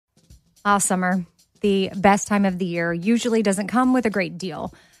Summer, the best time of the year, usually doesn't come with a great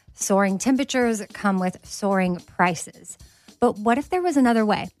deal. Soaring temperatures come with soaring prices. But what if there was another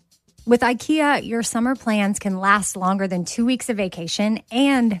way? With IKEA, your summer plans can last longer than 2 weeks of vacation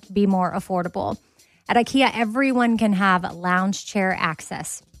and be more affordable. At IKEA, everyone can have lounge chair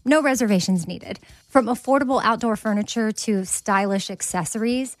access. No reservations needed. From affordable outdoor furniture to stylish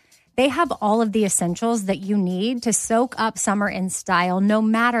accessories, they have all of the essentials that you need to soak up summer in style, no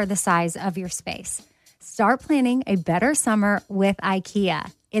matter the size of your space. Start planning a better summer with IKEA.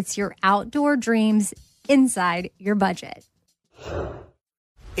 It's your outdoor dreams inside your budget.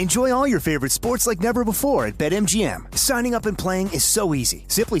 Enjoy all your favorite sports like never before at BetMGM. Signing up and playing is so easy.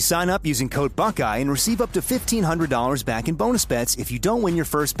 Simply sign up using code Buckeye and receive up to $1,500 back in bonus bets if you don't win your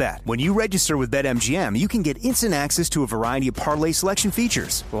first bet. When you register with BetMGM, you can get instant access to a variety of parlay selection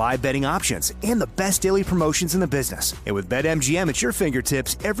features, live betting options, and the best daily promotions in the business. And with BetMGM at your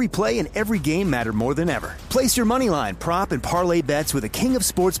fingertips, every play and every game matter more than ever. Place your moneyline, prop, and parlay bets with the king of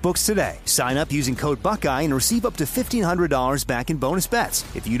sportsbooks today. Sign up using code Buckeye and receive up to $1,500 back in bonus bets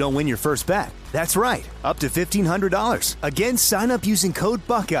if you don't win your first bet. That's right, up to $1,500. Again, sign up using code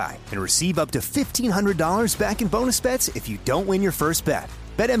Buckeye and receive up to $1,500 back in bonus bets if you don't win your first bet.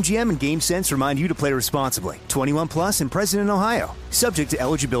 BetMGM and GameSense remind you to play responsibly. 21 plus and present in Ohio. Subject to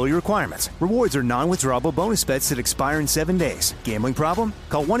eligibility requirements. Rewards are non-withdrawable bonus bets that expire in 7 days. Gambling problem?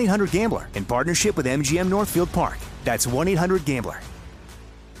 Call 1-800-GAMBLER in partnership with MGM Northfield Park. That's 1-800-GAMBLER.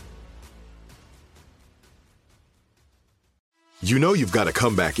 You know you've got a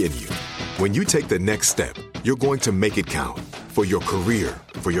comeback in you. When you take the next step, you're going to make it count. For your career,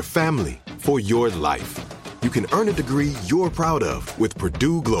 for your family, for your life. You can earn a degree you're proud of with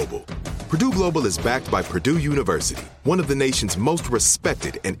Purdue Global. Purdue Global is backed by Purdue University, one of the nation's most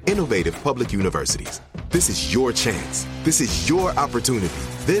respected and innovative public universities. This is your chance. This is your opportunity.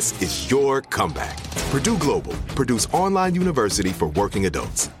 This is your comeback. Purdue Global, Purdue's online university for working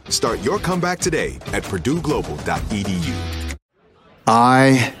adults. Start your comeback today at purdueglobal.edu.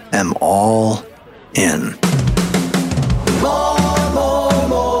 I am all in. More.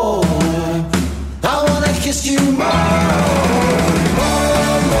 I wanna kiss you more. I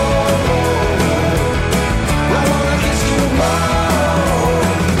wanna kiss you more.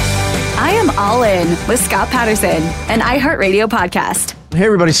 I am all in with Scott Patterson, an iHeartRadio podcast. Hey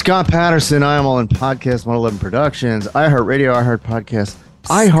everybody, Scott Patterson. I am all in podcast 111 Productions, iHeartRadio, iHeart Podcast,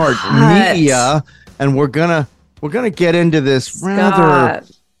 iHeartMedia, and we're gonna get into this rather.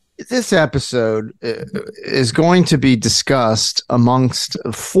 This episode is going to be discussed amongst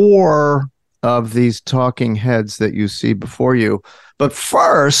 4 of these talking heads that you see before you. But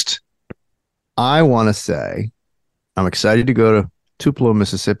first, I want to say I'm excited to go to Tupelo,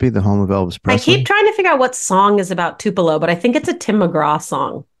 Mississippi, the home of Elvis Presley. I keep trying to figure out what song is about Tupelo, but I think it's a Tim McGraw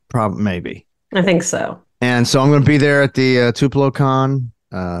song. Probably, maybe. I think so. And so I'm going to be there at the Tupelo Con.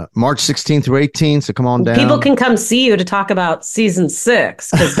 March 16th through 18th, so come on down. People can come see you to talk about season 6,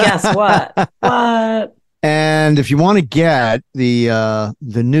 because guess what? What? And if you want to get the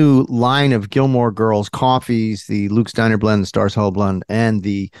new line of Gilmore Girls coffees, the Luke's Diner Blend, the Stars Hollow Blend, and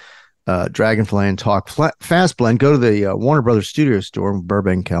the Dragonfly and Talk Fast Blend, go to the Warner Brothers Studio Store in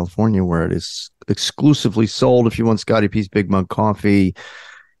Burbank, California, where it is exclusively sold. If you want Scotty P's Big Mug Coffee,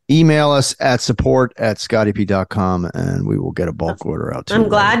 email us at support@scottyp.com and we will get a bulk order out to you. I'm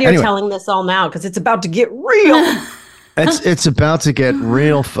glad you're telling this all now, because it's about to get real. It's about to get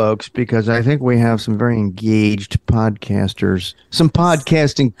real, folks, because I think we have some very engaged podcasters. Some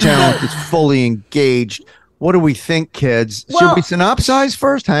podcasting talent is fully engaged. What do we think, kids? Well, should we synopsize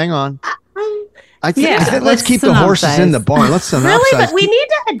first? Hang on. I think let's keep the horses in the barn. Let's synopsize. Really, but we need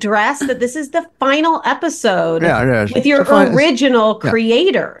to address that this is the final episode with your original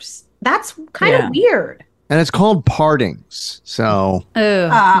creators. That's kind of weird. And it's called Partings. So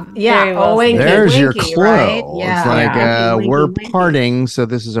winky, there's your winky, clue. Right? It's like we're parting, so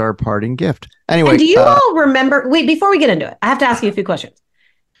this is our parting gift. Anyway, and do you all remember? Wait, before we get into it, I have to ask you a few questions.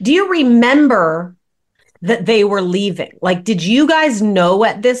 Do you remember that they were leaving? Like, did you guys know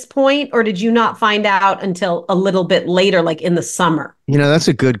at this point, or did you not find out until a little bit later, like in the summer? You know, that's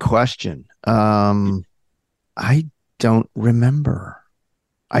a good question. I don't remember.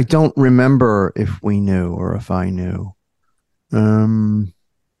 I don't remember if we knew or if I knew. Because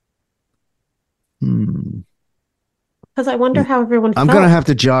I wonder how everyone felt. I'm going to have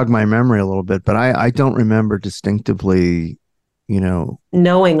to jog my memory a little bit, but I don't remember distinctively,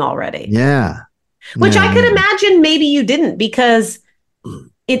 knowing already. Yeah. Which I could imagine maybe you didn't, because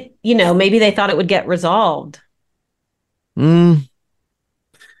it, maybe they thought it would get resolved. Yeah,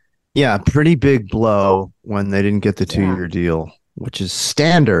 pretty big blow when they didn't get the 2-year deal, which is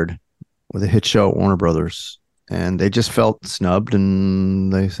standard with a hit show at Warner Brothers, and they just felt snubbed,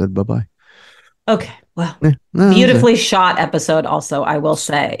 and they said bye-bye. Okay. Well, no, beautifully shot episode also, I will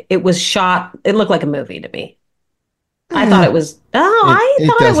say. It was shot, it looked like a movie to me. I thought it was, I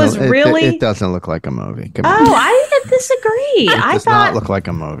thought it was really. It doesn't look like a movie. Come on. I disagree. It I does thought not look like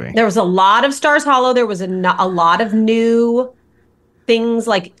a movie. there was a lot of Stars Hollow. There was a lot of new things,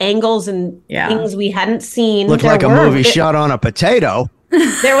 like angles and things we hadn't seen. Looked like a movie shot on a potato.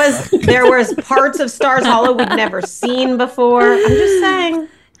 There was parts of Stars Hollow we'd never seen before. I'm just saying.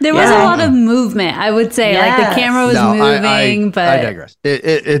 There was a lot of movement, I would say. Like the camera was moving, but I digress.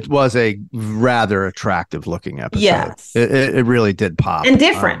 It was a rather attractive looking episode. Yes. It really did pop. And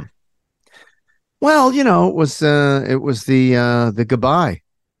different. Well, you know, it was the goodbye.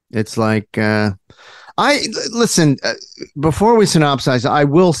 It's like listen, before we synopsize, I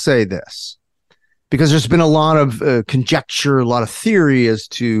will say this, because there's been a lot of conjecture, a lot of theory as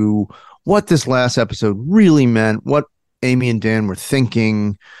to what this last episode really meant, what Amy and Dan were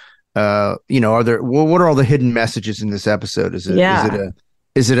thinking. What are all the hidden messages in this episode? Are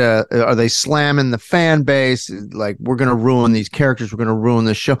they slamming the fan base? Like, we're going to ruin these characters. We're going to ruin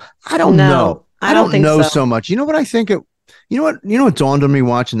this show. I don't know. I don't think know so much. You know what I think? You know what dawned on me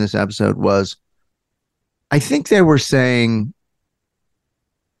watching this episode was, I think they were saying,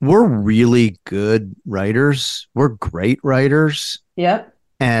 we're really good writers. We're great writers. Yep.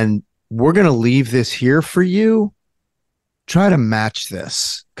 And we're going to leave this here for you. Try to match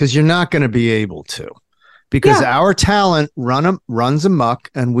this, because you're not going to be able to, because our talent runs amok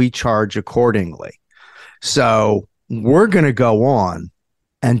and we charge accordingly. So we're going to go on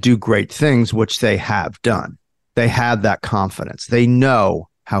and do great things, which they have done. They have that confidence. They know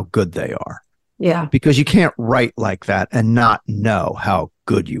how good they are. Yeah. Because you can't write like that and not know how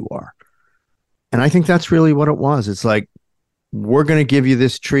good you are. And I think that's really what it was. It's like, we're going to give you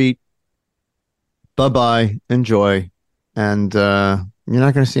this treat. Bye-bye. Enjoy. And you're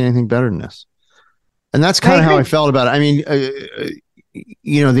not going to see anything better than this. And that's kind of how I felt about it. I mean,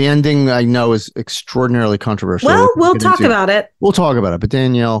 the ending I know is extraordinarily controversial. Well, we'll talk about it. We'll talk about it. But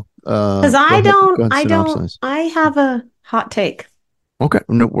Danielle, because I have a hot take. Okay,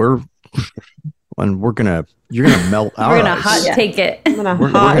 no, you're gonna melt our. We're gonna hot take it.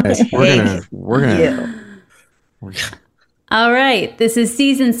 We're gonna. All right, this is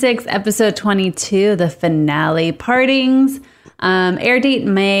season 6, episode 22, the finale, Partings. Air date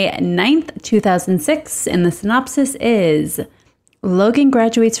May 9th, 2006, and the synopsis is: Logan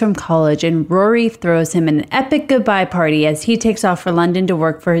graduates from college and Rory throws him an epic goodbye party as he takes off for London to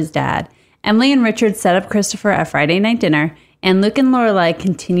work for his dad. Emily and Richard set up Christopher at Friday night dinner, and Luke and Lorelai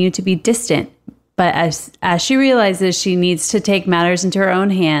continue to be distant. But as she realizes she needs to take matters into her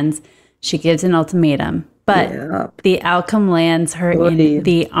own hands, she gives an ultimatum. But the outcome lands her in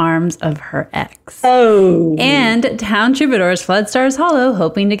the arms of her ex. Oh. And town troubadours flood Stars Hollow,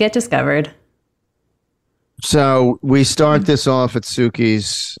 hoping to get discovered. So we start this off at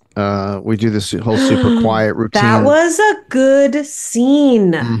Suki's. We do this whole super quiet routine. That was a good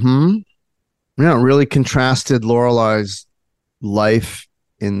scene. Mm-hmm. Yeah, it really contrasted Lorelai's life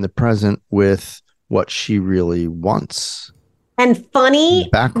in the present with what she really wants. And funny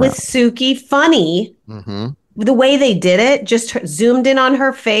with Suki, funny. Mm-hmm. The way they did it, just zoomed in on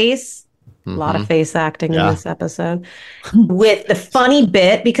her face. Mm-hmm. A lot of face acting in this episode. With the funny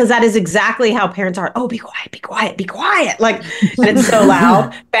bit, because that is exactly how parents are. Oh, be quiet, be quiet, be quiet. Like, and it's so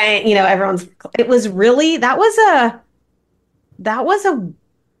loud. Bang, everyone's. It was really, that was a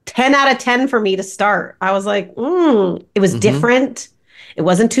 10 out of 10 for me to start. I was like, it was different. It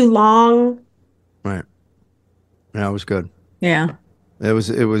wasn't too long. Right. Yeah, it was good. Yeah. It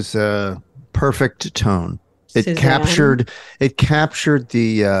was perfect tone. It captured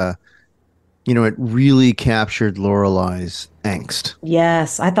the it really captured Lorelai's angst.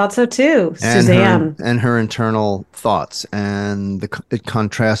 Yes, I thought so too. And Suzanne. her internal thoughts, and it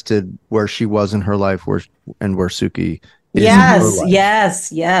contrasted where she was in her life where Suki is in her life.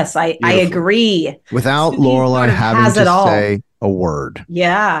 Yes. I agree. Without Lorelai having to say a word.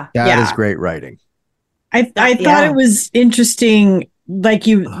 Yeah. That is great writing. I thought it was interesting, like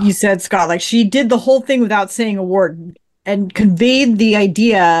you said, Scott, like she did the whole thing without saying a word and conveyed the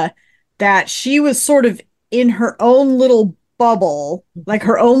idea that she was sort of in her own little bubble, like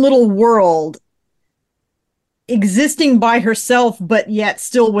her own little world, existing by herself, but yet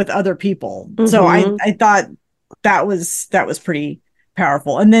still with other people. Mm-hmm. So I thought that was pretty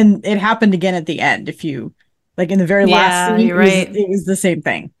powerful. And then it happened again at the end. If you like in the very last scene, you're right. It was the same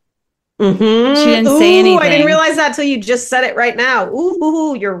thing. Mm-hmm. She didn't say anything. I didn't realize that till you just said it right now.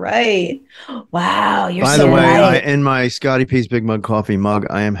 Ooh, you're right. Wow, you're By so the way, right. in my Scotty P's Big Mug Coffee mug,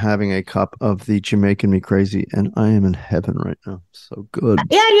 I am having a cup of the Jamaican Me Crazy, and I am in heaven right now. So good.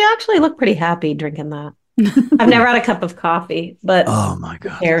 Yeah, you actually look pretty happy drinking that. I've never had a cup of coffee, but Oh my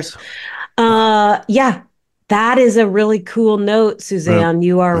God. who cares? Yeah, that is a really cool note, Suzanne.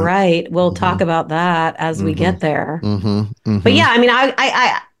 You are right. We'll talk about that as we get there. But yeah, I mean,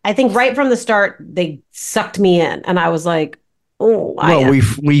 I think right from the start they sucked me in, and I was like, oh, well,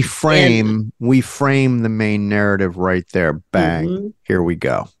 we frame the main narrative right there. Bang, here we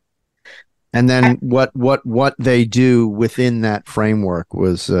go. And then what they do within that framework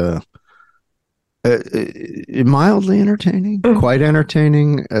was mildly entertaining, quite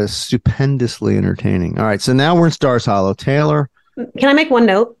entertaining, stupendously entertaining. All right, so now we're in Stars Hollow. Taylor, can I make one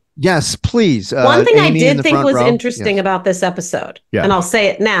note? Yes, please. One thing Amy I did think was interesting about this episode, and I'll say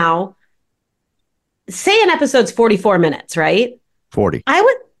it now. Say an episode's 44 minutes, right? 40.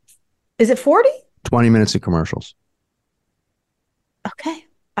 Is it 40? 20 minutes of commercials. Okay.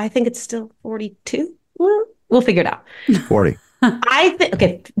 I think it's still 42. We'll figure it out. 40.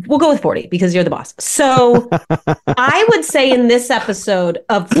 Okay, we'll go with 40 because you're the boss. So I would say in this episode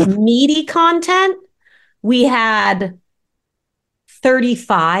of meaty content, we had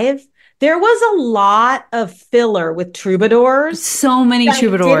 35. There was a lot of filler with troubadours. So many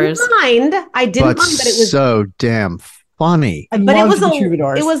troubadours. I didn't mind, but it was so damn funny. But it was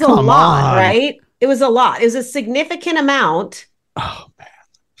a lot, right? It was a lot. It was a significant amount. Oh man.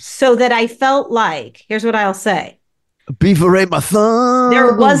 So that I felt like, here's what I'll say. Beaver my thumb.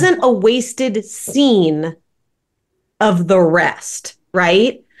 There wasn't a wasted scene of the rest,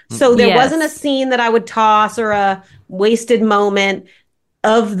 right? So there wasn't a scene that I would toss or a wasted moment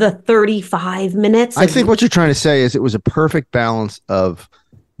of the 35 minutes. I think what you're trying to say is it was a perfect balance of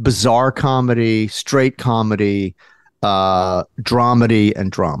bizarre comedy, straight comedy, dramedy,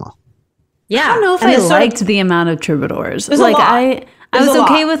 and drama. Yeah. I don't know if I liked the amount of troubadours. Like I was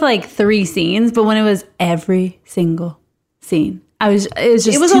okay with like 3 scenes, but when it was every single scene, it was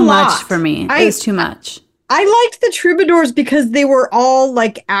just too much for me. It was too much. I liked the troubadours because they were all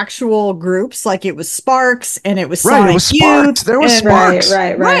like actual groups. Like it was Sparks and it was Sonic It was Sparks. There was Sparks.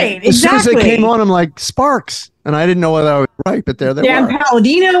 Right. As soon as they came on, I'm like, Sparks. And I didn't know whether I was right, but there they Dan were.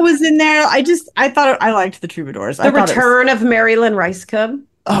 Palladino was in there. I thought I liked the troubadours. The return of Marilyn Rice Cub.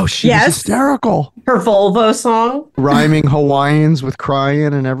 Oh, she was hysterical. Her Volvo song. Rhyming Hawaiians with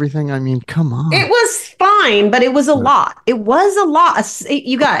crying and everything. I mean, come on. It was fine, but it was a lot. It was a lot.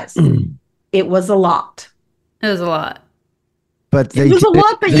 You guys, it was a lot. It was a lot. But it was a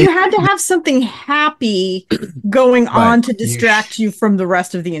lot, but you had to have something happy going on to distract you from the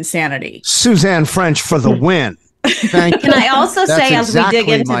rest of the insanity. Suzanne French for the win. Thank you. Can I also say, as we dig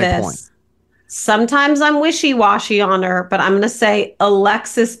into my this, point. Sometimes I'm wishy-washy on her, but I'm going to say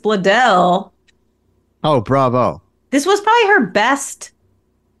Alexis Bledel. Oh, bravo. This was probably her best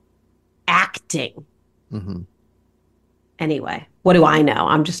acting. Anyway, what do I know?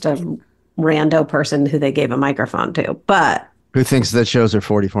 I'm just a rando person who they gave a microphone to, but who thinks that shows are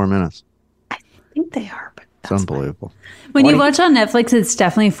 44 minutes? I think they are, but it's unbelievable. When you watch on Netflix, it's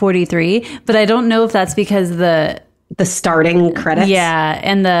definitely 43, but I don't know if that's because the starting credits. Yeah,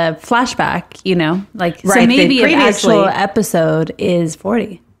 and the flashback, like right, so maybe an actual episode is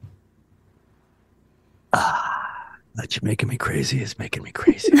 40. That you're making me crazy is making me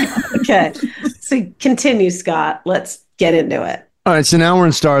crazy. Okay. So continue, Scott. Let's get into it. All right, so now we're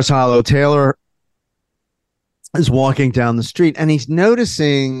in Stars Hollow. Taylor is walking down the street and he's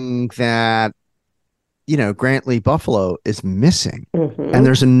noticing that, Grantley Buffalo is missing. And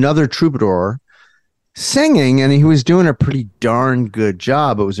there's another troubadour singing, and he was doing a pretty darn good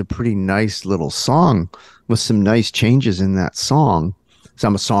job. It was a pretty nice little song with some nice changes in that song. So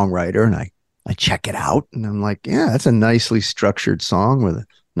I'm a songwriter and I check it out and I'm like, yeah, that's a nicely structured song with a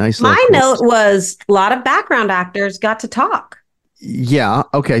nice My note was a lot of background actors got to talk. Yeah.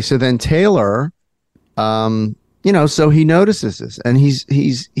 Okay. So then Taylor, so he notices this, and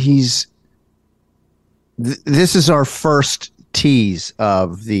this is our first tease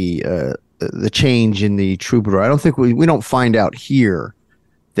of the change in the troubadour. I don't think we don't find out here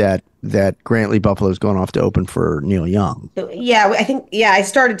that Grantley Buffalo is going off to open for Neil Young. Yeah, I think. Yeah, I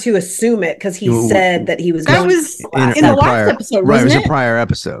started to assume it because he said that he was. That was in the last episode, right? It was it? a prior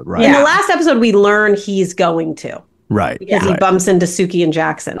episode, right? In the last episode, we learn he's going to. Right. Because he bumps into Suki and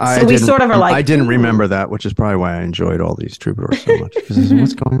Jackson. So we sort of are like... I didn't remember that, which is probably why I enjoyed all these troubadours so much. Because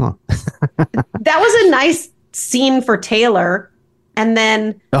what's going on? That was a nice scene for Taylor. And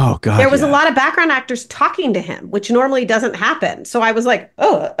then there was a lot of background actors talking to him, which normally doesn't happen. So I was like,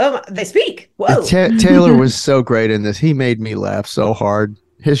 they speak. Whoa. Taylor was so great in this. He made me laugh so hard.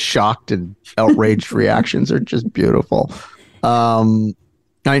 His shocked and outraged reactions are just beautiful. And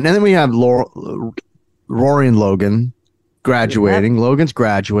then we have Rory and Logan graduating. Yep. Logan's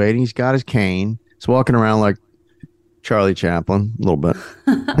graduating. He's got his cane. He's walking around like Charlie Chaplin a little bit.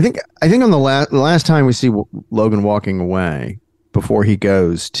 I think on the last time we see Logan walking away before he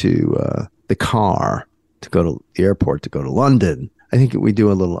goes to the car to go to the airport to go to London, I think we do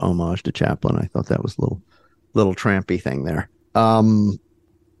a little homage to Chaplin. I thought that was a little trampy thing there.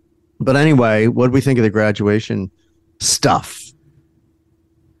 But anyway, what did we think of the graduation stuff?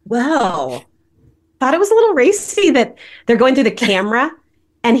 Well, thought it was a little racy that they're going through the camera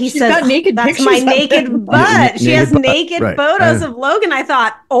and he says, that's my naked butt. She has naked photos of Logan. I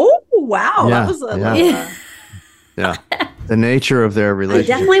thought, oh, wow. That was a little... Yeah. The nature of their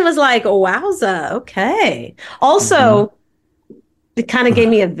relationship. I definitely was like, wowza. Okay. Also, it kind of gave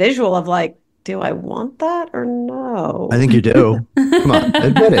me a visual of like, do I want that or no? I think you do. Come on,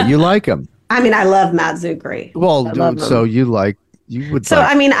 admit it. You like him. I mean, I love Matt Zuckery. Well, so you would. So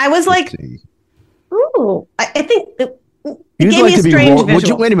I mean, I was like, ooh, I think it gave me a strange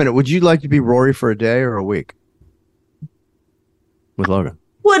visual. Wait a minute. Would you like to be Rory for a day or a week with Logan?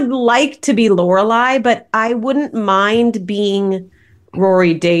 Would like to be Lorelai, but I wouldn't mind being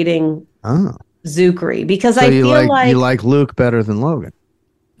Rory dating Zuckery because I feel like you like Luke better than Logan.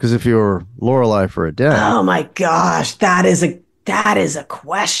 Because if you're Lorelai for a day, oh my gosh, that is a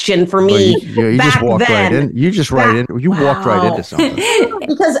question for me. You just walked right in. You just You walked right into something.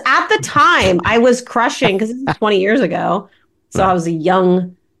 Because at the time I was crushing because this is 20 years ago, so I was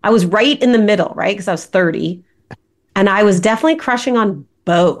I was right in the middle, right? Because I was 30, and I was definitely crushing on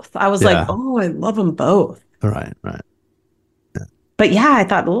both. I was like, oh, I love them both. Right. Yeah. But yeah, I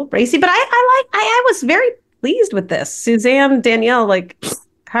thought a little racy, but I was very pleased with this. Suzanne, Danielle, like.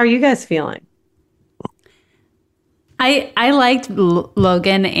 How are you guys feeling? I liked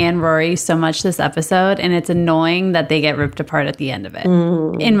Logan and Rory so much this episode, and it's annoying that they get ripped apart at the end of it,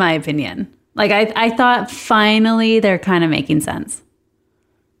 in my opinion. Like, I thought finally they're kind of making sense.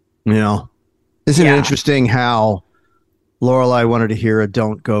 You know, isn't it interesting how Lorelai wanted to hear a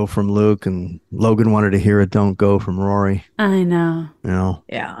don't go from Luke and Logan wanted to hear a don't go from Rory? I know. You know?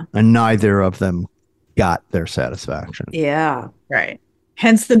 Yeah. And neither of them got their satisfaction. Yeah. Right.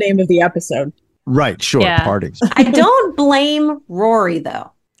 Hence the name of the episode. Right, sure, partings. I don't blame Rory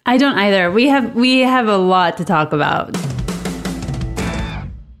though. I don't either. We have a lot to talk about.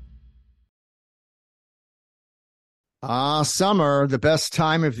 Summer, the best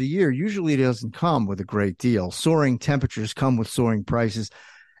time of the year, usually doesn't come with a great deal. Soaring temperatures come with soaring prices,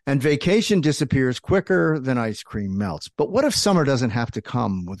 and vacation disappears quicker than ice cream melts. But what if summer doesn't have to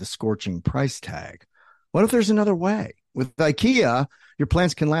come with a scorching price tag? What if there's another way? With IKEA, your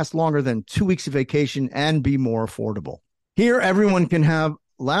plans can last longer than 2 weeks of vacation and be more affordable. Here, everyone can have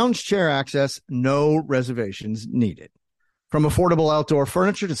lounge chair access, no reservations needed. From affordable outdoor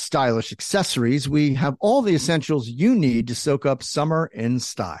furniture to stylish accessories, we have all the essentials you need to soak up summer in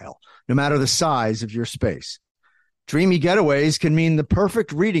style, no matter the size of your space. Dreamy getaways can mean the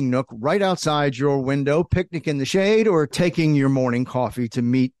perfect reading nook right outside your window, picnic in the shade, or taking your morning coffee to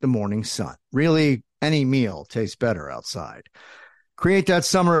meet the morning sun. Really, any meal tastes better outside. Create that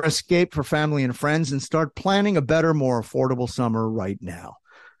summer escape for family and friends and start planning a better, more affordable summer right now.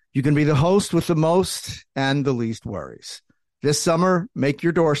 You can be the host with the most and the least worries. This summer, make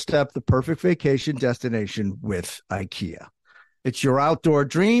your doorstep the perfect vacation destination with IKEA. It's your outdoor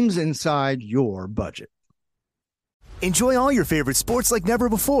dreams inside your budget. Enjoy all your favorite sports like never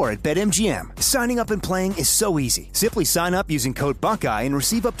before at BetMGM. Signing up and playing is so easy. Simply sign up using code Buckeye and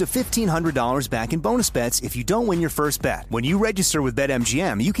receive up to $1,500 back in bonus bets if you don't win your first bet. When you register with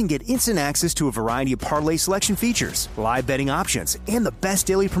BetMGM, you can get instant access to a variety of parlay selection features, live betting options, and the best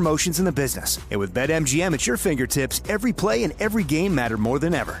daily promotions in the business. And with BetMGM at your fingertips, every play and every game matter more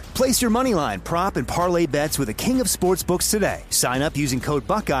than ever. Place your moneyline, prop, and parlay bets with the king of sportsbooks today. Sign up using code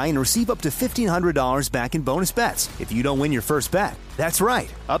Buckeye and receive up to $1,500 back in bonus bets if you don't win your first bet. That's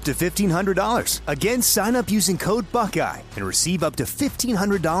right, up to $1,500. Again, sign up using code Buckeye and receive up to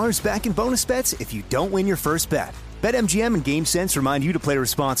 $1,500 back in bonus bets if you don't win your first bet. BetMGM and GameSense remind you to play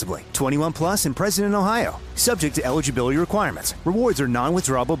responsibly. 21 plus and present in Ohio. Subject to eligibility requirements. Rewards are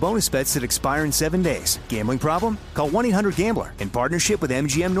non-withdrawable bonus bets that expire in 7 days. Gambling problem? Call 1-800-GAMBLER in partnership with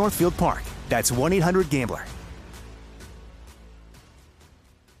MGM Northfield Park. That's 1-800-GAMBLER.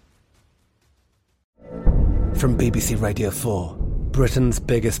 From BBC Radio 4, Britain's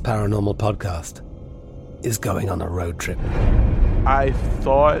biggest paranormal podcast is going on a road trip. I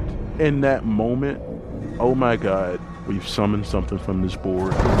thought in that moment, oh my God, we've summoned something from this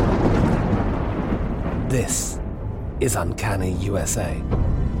board. This is Uncanny USA.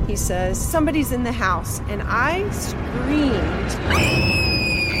 He says, somebody's in the house, and I screamed.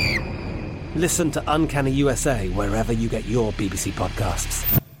 Listen to Uncanny USA wherever you get your BBC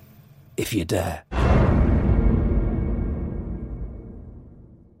podcasts, if you dare.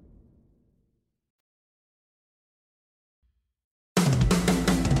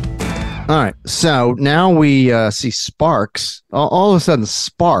 All right, so now we see Sparks. All of a sudden,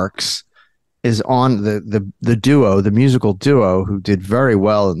 Sparks is on the duo, the musical duo, who did very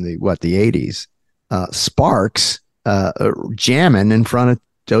well in the 80s. Sparks jamming in front of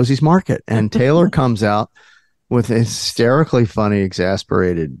Josie's Market, and Taylor comes out with hysterically funny,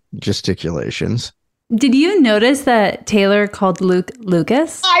 exasperated gesticulations. Did you notice that Taylor called Luke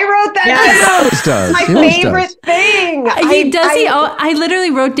Lucas? I wrote that down. My favorite thing. I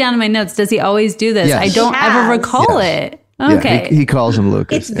literally wrote down in my notes, does he always do this? Yes. I don't ever recall it. Okay. Yeah, he calls him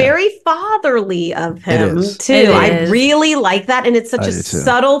Lucas. It's very fatherly of him, too. It I is. really like that. And it's such I a do, too.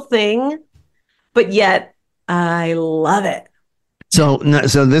 subtle thing, but yet I love it. So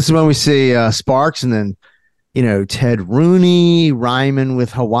this is when we see Sparks, and then, Ted Rooney rhyming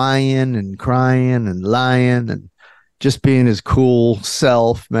with Hawaiian and crying and lying and just being his cool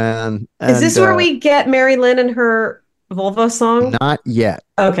self, man. Is this where we get Mary Lynn and her Volvo song? Not yet.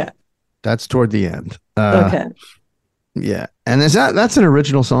 Okay. That's toward the end. Okay. Yeah. And that's an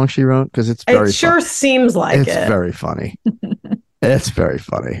original song she wrote? Because it's very It sure seems like it. It's very funny. It's very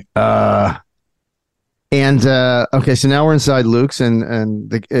funny. Okay, so now we're inside Luke's,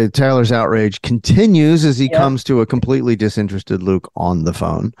 and Tyler's outrage continues as he comes to a completely disinterested Luke on the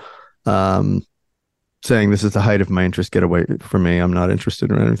phone, saying, "This is the height of my interest. Get away from me. I'm not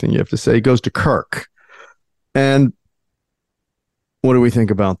interested in anything you have to say." He goes to Kirk, and what do we think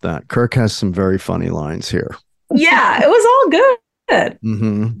about that? Kirk has some very funny lines here. Yeah, it was all good.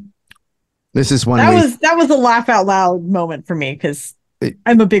 Mm-hmm. This is one that was a laugh out loud moment for me, because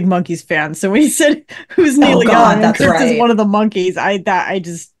I'm a big Monkeys fan. So when he said, "Who's Neil Young?" and Kirk is one of the Monkeys, I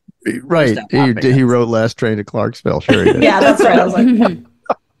just right. He wrote "Last Train to Clarksville." Sure, he did. Yeah, that's right. I was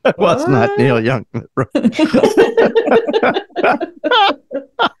like, well, it's not Neil Young.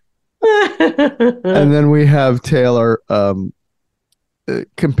 And then we have Taylor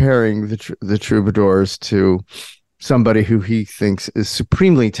comparing the Troubadours to somebody who he thinks is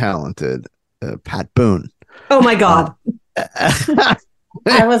supremely talented, Pat Boone. Oh my God.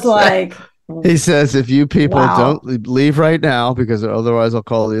 I was like, he says, if you people wow. don't leave right now, because otherwise I'll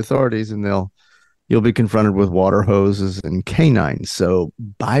call the authorities and you'll be confronted with water hoses and canines. So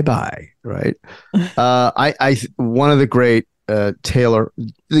bye. Right. One of the great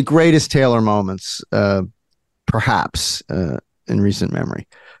the greatest Taylor moments, perhaps, in recent memory.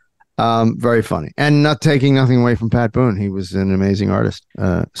 Very funny, and not taking nothing away from Pat Boone. He was an amazing artist.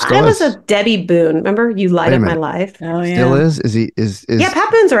 I was a Debbie Boone. Remember, You Light Up My Life. Oh yeah, still is. Is he? Is yeah? Pat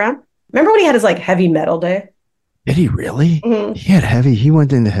Boone's around. Remember when he had his heavy metal day? Did he really? Mm-hmm. He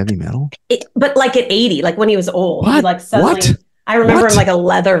went into heavy metal. But at 80, when he was old, what? He suddenly. What? I remember him a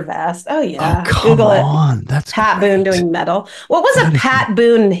leather vest. Oh yeah, Google it. That's Pat Boone doing metal. What was a Pat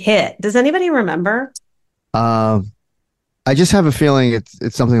Boone hit? Does anybody remember? I just have a feeling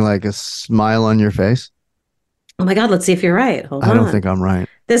it's something like A Smile on Your Face. Oh my God, let's see if you're right. Hold on. I don't think I'm right.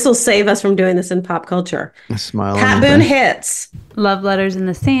 This will save us from doing this in pop culture. A Smile Pat on Your Boone Face. hits. Love Letters in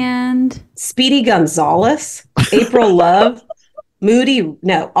the Sand. Speedy Gonzales. April Love. Moody.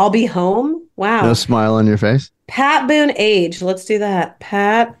 No, I'll Be Home. Wow. No Smile on Your Face. Pat Boone age. Let's do that.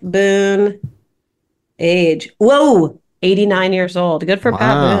 Pat Boone age. Whoa. 89 years old. Good for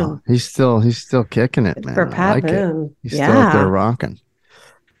Pat Boone. He's still kicking it, man. For Pat Boone. He's still up there rocking.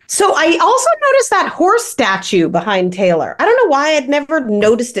 So I also noticed that horse statue behind Taylor. I don't know why I'd never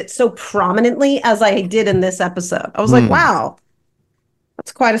noticed it so prominently as I did in this episode. I was like, wow,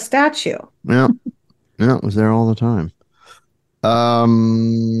 that's quite a statue. Yeah. Yeah, it was there all the time. All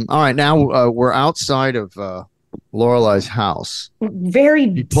right, now we're outside of Lorelai's house.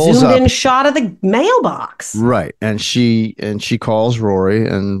 Very zoomed in shot of the mailbox. Right. And she calls Rory,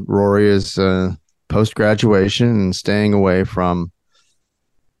 and Rory is post graduation and staying away from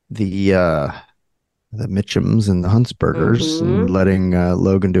the Mitchums and the Huntsbergers and letting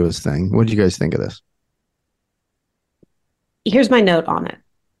Logan do his thing. What do you guys think of this? Here's my note on it.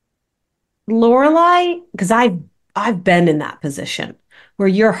 Lorelai, because I've been in that position where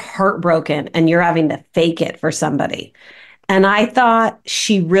you're heartbroken and you're having to fake it for somebody. And I thought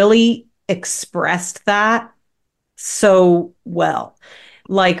she really expressed that so well.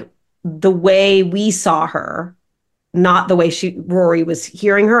 The way we saw her not the way Rory was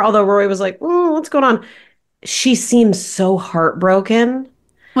hearing her, although Rory was like, oh, what's going on? She seems so heartbroken.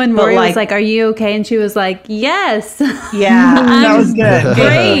 When Rory was like, are you okay? And she was like, yes. Yeah. That was good.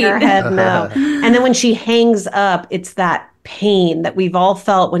 Great. Her head, no. And then when she hangs up, it's that pain that we've all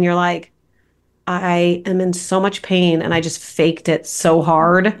felt when you're like, I am in so much pain and I just faked it so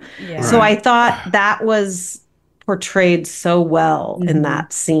hard. Yeah. So I thought that was portrayed so well in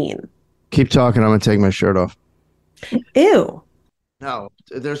that scene. Keep talking. I'm going to take my shirt off. Ew. No,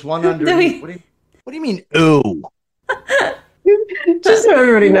 there's one underneath. What do you mean, ooh? Just so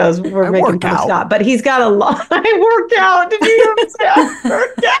everybody knows, we're making fun of Scott, but he's got a lot. I worked out. Did you hear me say I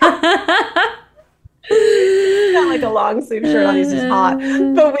worked out? He's got like a long sleeve shirt on. He's just hot.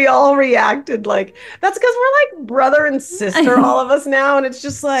 But we all reacted like, that's because we're like brother and sister, all of us now. And it's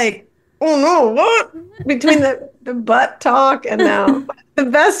just like, oh no, what? Between the butt talk and now. The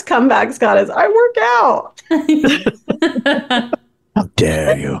best comeback, Scott, is I work out. How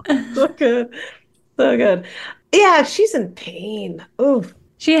dare you? So good. So good. Yeah, she's in pain. Oof.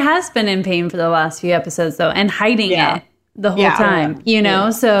 She has been in pain for the last few episodes, though, and hiding it the whole time, you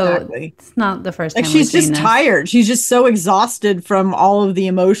know? So it's not the first time she's just tired. She's just so exhausted from all of the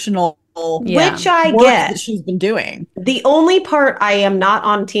emotional which I work get that she's been doing. The only part I am not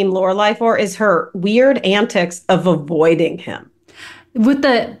on Team Lorelai for is her weird antics of avoiding him. With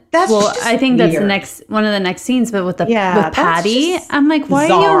the I think that's the next one of the next scenes, but with Patty, I'm like, why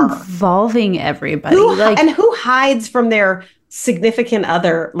are you involving everybody? Who hides from their significant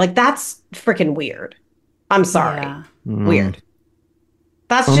other? Like, that's freaking weird. I'm sorry. Weird.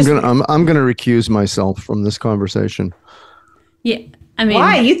 That's I'm gonna recuse myself from this conversation. Yeah. I mean,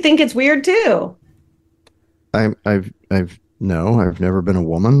 why? You think it's weird too? I've never been a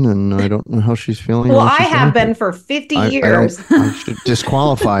woman, and I don't know how she's feeling. Well, I have been for 50 years. I should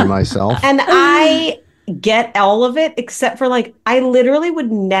disqualify myself. And I get all of it, except for like, I literally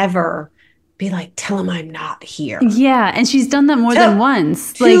would never be like, tell him I'm not here. Yeah, and she's done that more than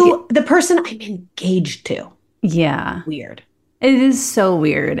once. To the person I'm engaged to. Yeah. Weird. It is so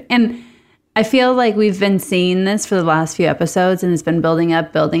weird. And I feel like we've been seeing this for the last few episodes, and it's been building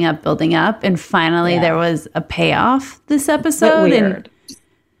up. And finally there was a payoff this episode. Weird. And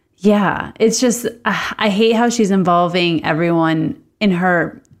yeah, it's just, I hate how she's involving everyone in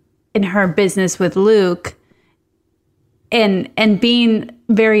her business with Luke and being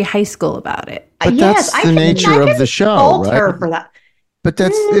very high school about it. But that's the nature of the show, right? Her for that. But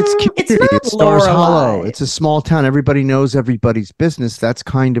it's community. It's Stars Hollow. It's a small town. Everybody knows everybody's business. That's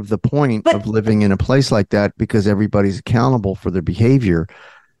kind of the point of living in a place like that, because everybody's accountable for their behavior.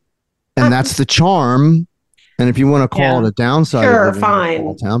 And that's the charm. And if you want to call it a downside of living in a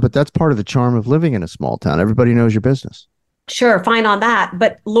small town, but that's part of the charm of living in a small town. Everybody knows your business. Sure, fine on that.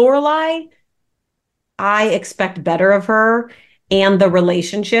 But Lorelai, I expect better of her and the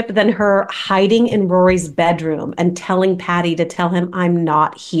relationship than her hiding in Rory's bedroom and telling Patty to tell him I'm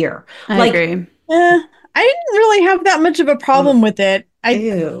not here. I agree. I didn't really have that much of a problem with it.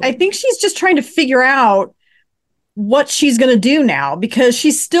 I think she's just trying to figure out what she's going to do now, because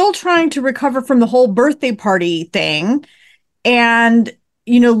she's still trying to recover from the whole birthday party thing. And,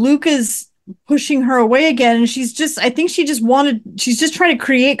 Luke is pushing her away again. And she's just trying to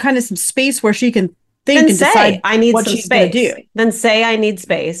create kind of some space where she can think and decide I need what some she's going to do. Then say I need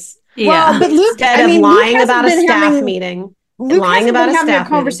space. Yeah. Well, but Luke, Instead of lying about a staff meeting. Luke lying hasn't about been a having staff a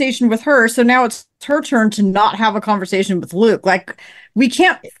conversation with her, so now it's her turn to not have a conversation with Luke. Like, we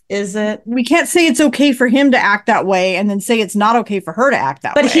can't say it's okay for him to act that way and then say it's not okay for her to act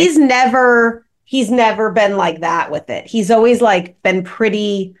that way. But he's never been like that with it. He's always like been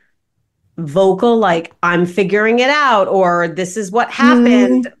pretty vocal, like, I'm figuring it out, or this is what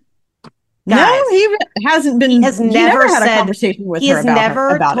happened. Guys, no, he hasn't been. He has never had said, a conversation with he her has about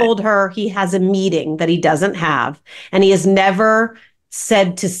never about told it. her he has a meeting that he doesn't have, and he has never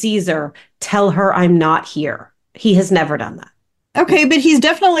said to Caesar, "Tell her I'm not here." He has never done that. Okay, but he's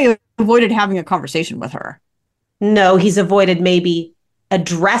definitely avoided having a conversation with her. No, he's avoided maybe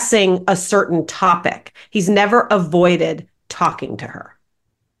addressing a certain topic. He's never avoided talking to her.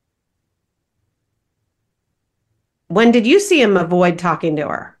 When did you see him avoid talking to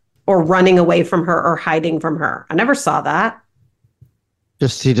her? Or running away from her or hiding from her? I never saw that.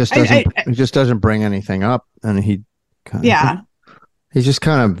 He just doesn't bring anything up, and he just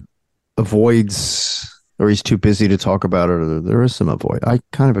kind of avoids, or he's too busy to talk about it, or there is some avoid. I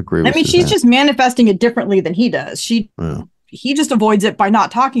kind of agree with she's just manifesting it differently than he does. He just avoids it by not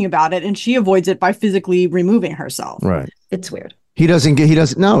talking about it, and she avoids it by physically removing herself. Right. It's weird. He doesn't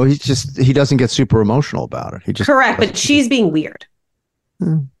get super emotional about it. He just correct, but she's being weird.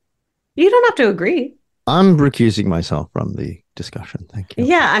 You don't have to agree. I'm recusing myself from the discussion. Thank you.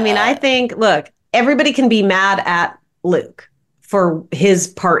 Yeah, I mean, I think, look, everybody can be mad at Luke for his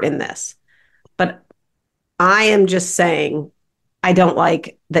part in this. But I am just saying, I don't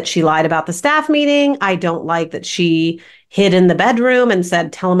like that she lied about the staff meeting. I don't like that she hid in the bedroom and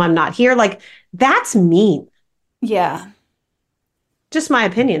said, tell him I'm not here. Like, that's mean. Yeah. Just my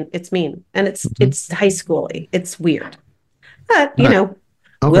opinion. It's mean. And it's high schooly. It's weird. But,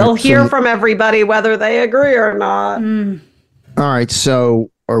 we'll hear from everybody whether they agree or not. All right. So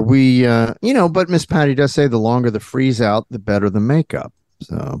are we, but Miss Patty does say the longer the freeze out, the better the makeup.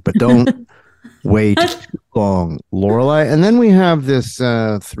 So, but don't wait too long, Lorelai. And then we have this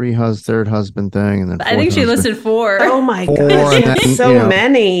third husband thing. And then I think she listed 4. Oh my gosh. So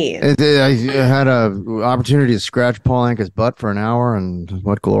many. I had a opportunity to scratch Paul Anka's butt for an hour, and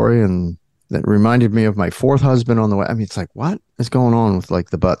what glory. And that reminded me of my 4th husband on the way. I mean, it's like, what is going on with like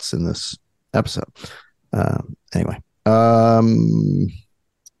the butts in this episode? Anyway.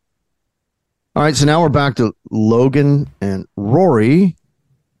 All right, so now we're back to Logan and Rory,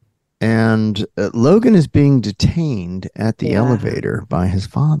 and Logan is being detained at the elevator by his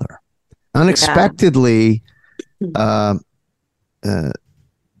father, unexpectedly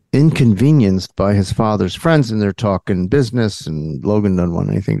inconvenienced by his father's friends, and they're talking business, and Logan doesn't want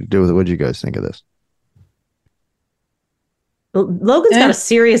anything to do with it. What do you guys think of this? Logan's got a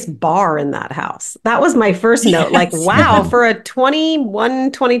serious bar in that house. That was my first note. Like, wow, for a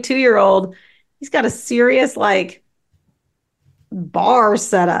 21, 22-year-old, he's got a serious, like, bar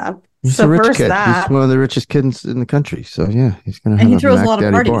set up. He's a rich kid. He's one of the richest kids in the country. So, yeah, he's going to have he throws a lot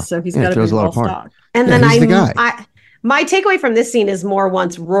of parties, bar. so he's got to be well stocked. And then my takeaway from this scene is more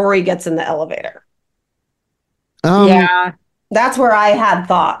once Rory gets in the elevator. That's where I had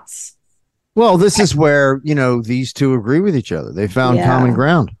thoughts. Well, this is where, these two agree with each other. They found common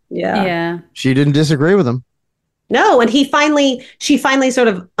ground. Yeah. She didn't disagree with him. No, and she finally sort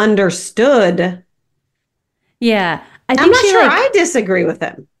of understood. Yeah. I'm not sure I disagree with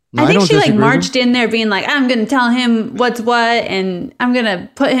him. No, I think she marched in there being like, I'm going to tell him what's what, and I'm going to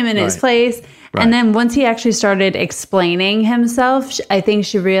put him in his place. Right. And then once he actually started explaining himself, I think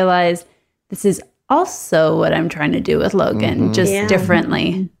she realized this is also what I'm trying to do with Logan, just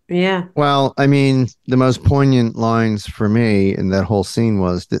differently. Yeah. Well, I mean, the most poignant lines for me in that whole scene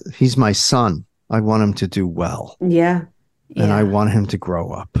was that he's my son. I want him to do well. Yeah. And I want him to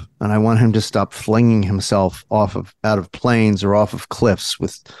grow up. And I want him to stop flinging himself out of planes or off of cliffs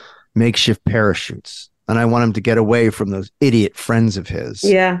with makeshift parachutes. And I want him to get away from those idiot friends of his.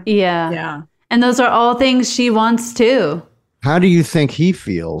 Yeah. And those are all things she wants too. How do you think he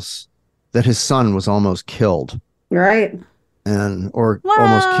feels that his son was almost killed? Right.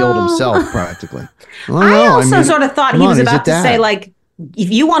 Almost killed himself practically. I also sort of thought he was about to say, like,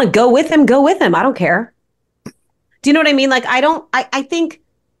 if you want to go with him, go with him. I don't care. Do you know what I mean? Like, I think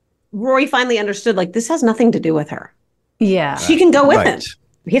Rory finally understood, like, this has nothing to do with her. Yeah. She can go with him.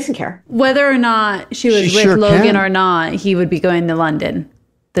 He doesn't care. Whether or not she was with Logan or not, he would be going to London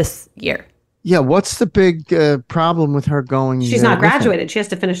this year. Yeah. What's the big problem with her going? She's not graduated. She has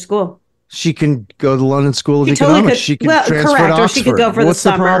to finish school. She can go to the London School of Economics. She can transfer to Oxford. Or she could go for the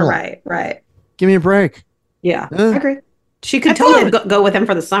summer. Right. Give me a break. Yeah, I agree. She could totally go with him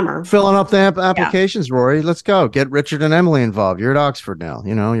for the summer. Filling up the applications, Rory. Let's go. Get Richard and Emily involved. You're at Oxford now.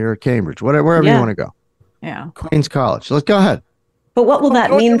 You're at Cambridge. Wherever you want to go. Yeah. Queen's College. Let's go ahead. But what will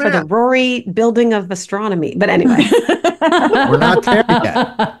that mean for the Rory building of astronomy? But anyway. We're not there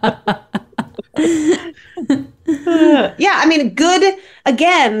yet. I mean, good.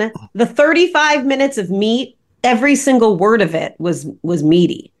 Again, the 35 minutes of meat, every single word of it was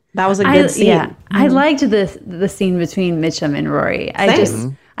meaty. That was a good scene. Yeah, I liked the scene between Mitchum and Rory.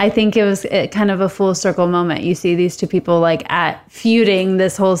 I think it was kind of a full circle moment. You see these two people like feuding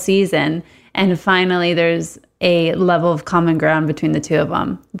this whole season, and finally there's a level of common ground between the two of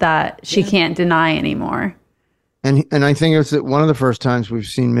them that she can't deny anymore. And I think it's one of the first times we've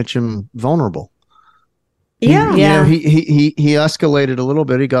seen Mitchum vulnerable. Yeah. He escalated a little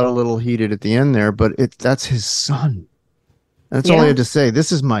bit. He got a little heated at the end there, but that's his son. That's all he had to say.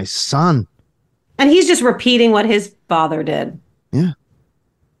 This is my son. And he's just repeating what his father did. Yeah.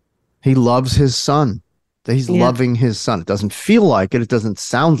 He loves his son. He's loving his son. It doesn't feel like it. It doesn't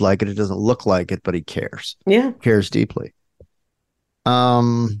sound like it. It doesn't look like it, but he cares. Yeah. Cares deeply.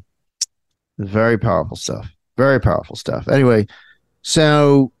 Very powerful stuff. Very powerful stuff. Anyway,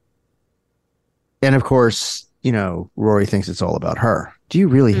 so, and of course, Rory thinks it's all about her. Do you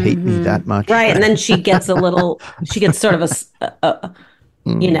really hate me that much? Right. And then she gets sort of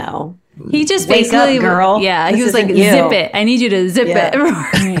He just Wake up, basically, girl. yeah, This he was like, isn't you. zip it. I need you to zip Yeah.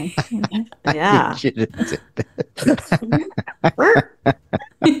 it. Yeah.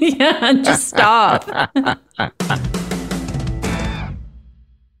 Yeah, just stop.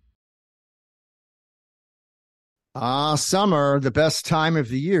 Summer, the best time of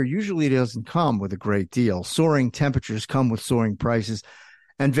the year, usually doesn't come with a great deal. Soaring temperatures come with soaring prices,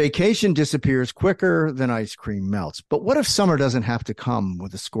 and vacation disappears quicker than ice cream melts. But what if summer doesn't have to come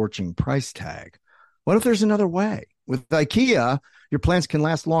with a scorching price tag? What if there's another way? With IKEA, your plans can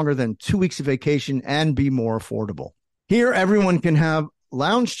last longer than 2 weeks of vacation and be more affordable. Here, everyone can have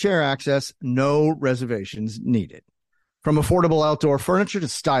lounge chair access, no reservations needed. From affordable outdoor furniture to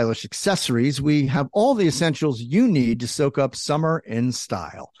stylish accessories, we have all the essentials you need to soak up summer in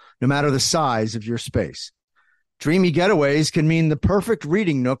style, no matter the size of your space. Dreamy getaways can mean the perfect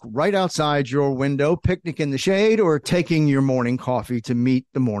reading nook right outside your window, picnic in the shade, or taking your morning coffee to meet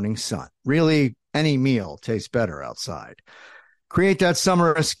the morning sun. Really, any meal tastes better outside. Create that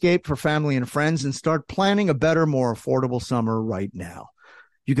summer escape for family and friends and start planning a better, more affordable summer right now.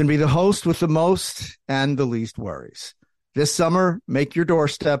 You can be the host with the most and the least worries. This summer, make your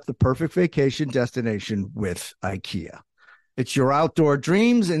doorstep the perfect vacation destination with IKEA. It's your outdoor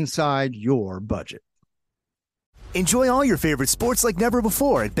dreams inside your budget. Enjoy all your favorite sports like never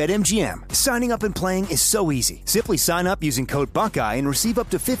before at BetMGM. Signing up and playing is so easy. Simply sign up using code Buckeye and receive up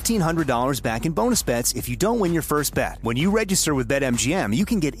to $1,500 back in bonus bets if you don't win your first bet. When you register with BetMGM, you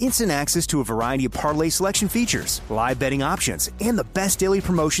can get instant access to a variety of parlay selection features, live betting options, and the best daily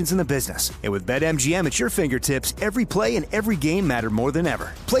promotions in the business. And with BetMGM at your fingertips, every play and every game matter more than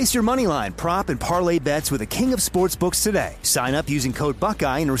ever. Place your moneyline, prop, and parlay bets with the king of sportsbooks today. Sign up using code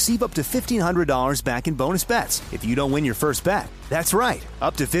Buckeye and receive up to $1,500 back in bonus bets if you don't win your first bet. That's right,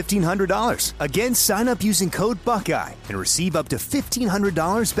 up to $1,500. Again, sign up using code Buckeye and receive up to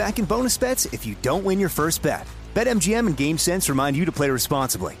 $1,500 back in bonus bets if you don't win your first bet. BetMGM and GameSense remind you to play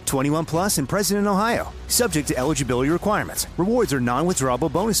responsibly. 21 plus and present in Ohio. Subject to eligibility requirements. Rewards are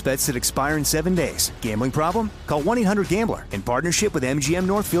non-withdrawable bonus bets that expire in 7 days. Gambling problem? Call 1-800-GAMBLER in partnership with MGM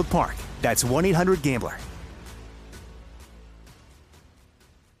Northfield Park. That's 1-800-GAMBLER.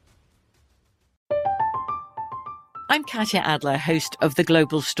 I'm Katya Adler, host of The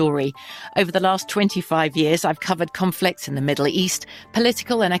Global Story. Over the last 25 years, I've covered conflicts in the Middle East,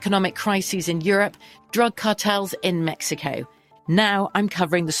 political and economic crises in Europe, drug cartels in Mexico. Now I'm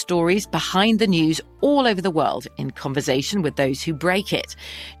covering the stories behind the news all over the world in conversation with those who break it.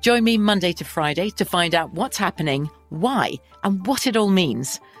 Join me Monday to Friday to find out what's happening, why, and what it all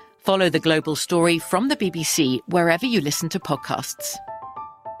means. Follow The Global Story from the BBC wherever you listen to podcasts.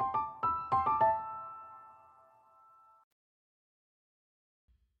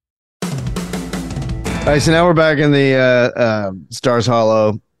 All right, so now we're back in the Stars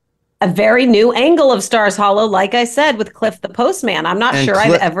Hollow. A very new angle of Stars Hollow, like I said, with Cliff the Postman. I'm not sure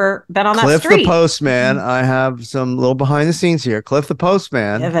I've ever been on that Cliff street. the Postman, I have some little behind the scenes here. Cliff the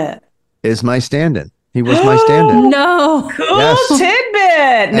Postman is my stand-in. He was my stand-in. No. Cool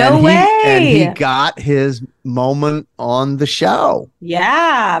tidbit. No way. And he got his moment on the show.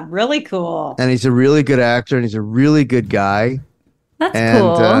 Yeah, really cool. And he's a really good actor, and he's a really good guy. That's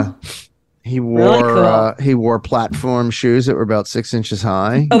cool. He wore platform shoes that were about 6 inches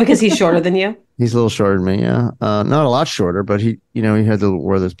high. Oh, because he's shorter than you? He's a little shorter than me, yeah. Not a lot shorter, but he had to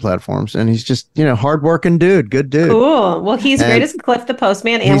wear those platforms, and he's just, hardworking dude, good dude. Cool. Well, he's great as Cliff the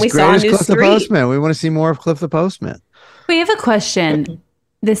Postman, and we saw a new Cliff street. The Postman. We want to see more of Cliff the Postman. We have a question.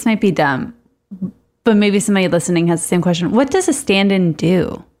 This might be dumb, but maybe somebody listening has the same question. What does a stand-in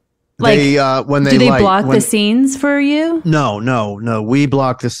do? Like, do they block the scenes for you? No. We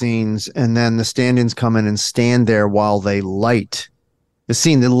block the scenes, and then the stand-ins come in and stand there while they light the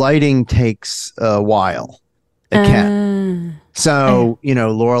scene. The lighting takes a while. It can. So,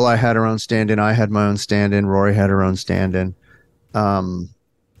 Lorelai had her own stand-in. I had my own stand-in. Rory had her own stand-in.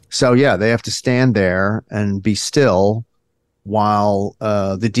 So, yeah, they have to stand there and be still while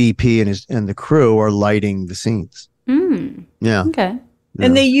the DP and the crew are lighting the scenes. Yeah. Okay. Yeah.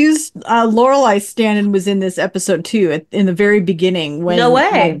 And they used Lorelai's stand-in was in this episode too, in the very beginning. When no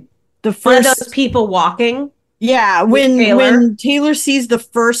way. The first one of those people walking. Yeah, when Taylor sees the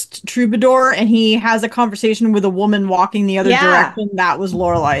first troubadour and he has a conversation with a woman walking the other direction, that was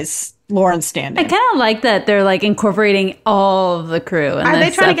Lauren's stand-in. I kind of like that they're like incorporating all of the crew. Are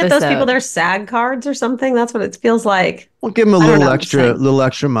they trying to get those people their SAG cards or something? That's what it feels like. Well, give them a little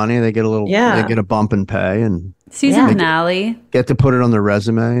extra money. They get they get a bump in pay and season finale. Get to put it on their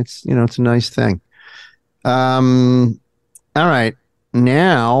resume. It's it's a nice thing. All right,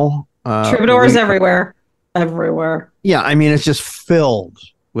 now troubadours everywhere. Yeah, I mean, it's just filled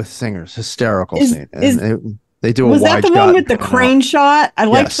with singers. Hysterical Is- scene. is- And they do a Was that wide the shot one with the going crane out. shot? I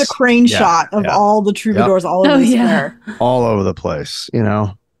liked the Yes. crane Yeah, shot of yeah. all the troubadours all over the square. All over the place, you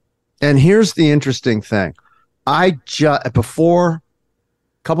know. And here's the interesting thing. Before a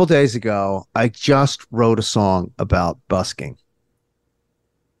couple days ago, I just wrote a song about busking.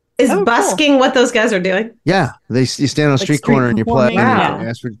 Is busking what those guys are doing? Yeah, you stand on a street corner and you play.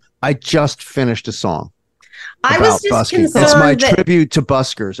 Wow. I just finished a song. I about was just busking. It's concerned my that- tribute to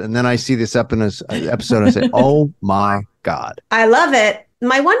buskers, and then I see this up in this episode. And I say, "Oh my god!" I love it.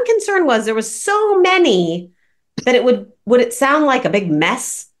 My one concern was there was so many that it would it sound like a big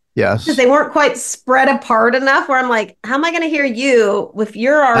mess? Yes, Because they weren't quite spread apart enough. Where I'm like, how am I going to hear you if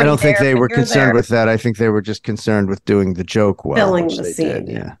you're already? I don't think there, they but were you're concerned there? with that. I think they were just concerned with doing the joke well, Filling which the they scene. did.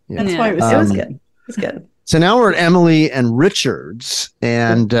 Yeah, That's why it was good. It was good. So now we're at Emily and Richards,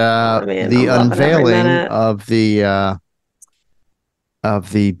 and the I'm loving every unveiling minute. of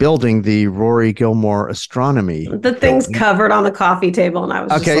the building, the Rory Gilmore Astronomy. The thing's covered on the coffee table, and I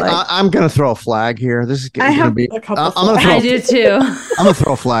was Okay, just like, I'm going to throw a flag here. This is going to be. a couple I'm going to throw. I do too. I'm going to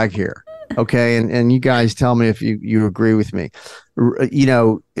throw a flag here. Okay, and you guys tell me if you agree with me. You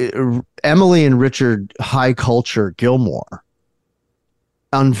know, Emily and Richard High Culture Gilmore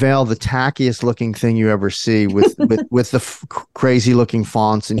unveil the tackiest looking thing you ever see with the crazy looking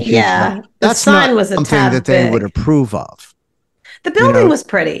fonts and huge Yeah, the that's sign not was a something tad that they big. would approve of. the building was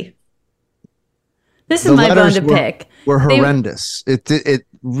pretty. This is The my bone letters to pick. Were They- horrendous. It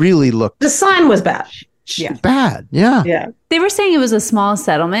really looked The sign was bad. bad. Yeah. They were saying it was a small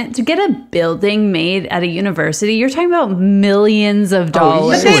settlement. To get a building made at a university, you're talking about millions of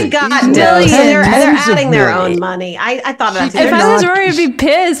dollars. But they've got Millions. millions. They're Tens of adding their millions. own money. I thought that. If I was Rory, I'd be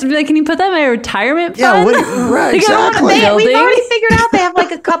pissed. I'd be like, can you put that in my retirement fund? We've already figured out they have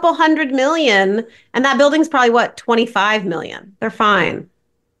like a couple $100 million, and that building's probably what, 25 million. They're fine.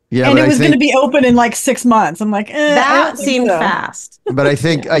 Yeah, and but it I was going to think- be open in like 6 months. I'm like, I That don't think seemed so. fast. But I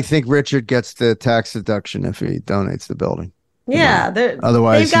think Richard gets the tax deduction if he donates the building. Yeah,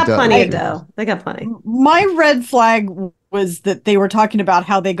 Otherwise, they've got he does- plenty of dough. They got plenty. My red flag was that they were talking about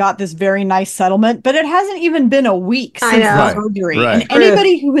how they got this very nice settlement, but it hasn't even been a week I since know. the Right, surgery. right. And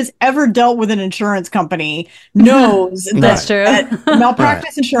anybody who has ever dealt with an insurance company knows That's true. that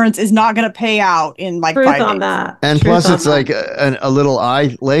malpractice insurance is not going to pay out in like Truth 5 on days. that. And Truth plus, on it's that. like a little eye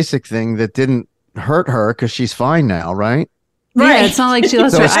LASIK thing that didn't hurt her because she's fine now, right? Yeah, it's not like she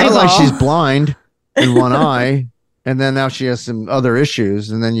lost So her it's not eyeball. like she's blind in one eye, and then now she has some other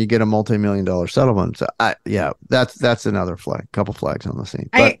issues, and then you get a multi-million-dollar settlement. So that's another flag, couple flags on the scene.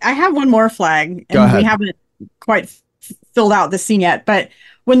 But I have one more flag, Go and ahead. we haven't quite filled out the scene yet. But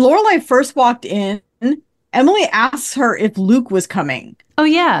when Lorelai first walked in, Emily asks her if Luke was coming. Oh,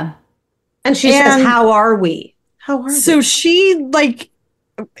 yeah. And she says, "How are we? How are So she, like,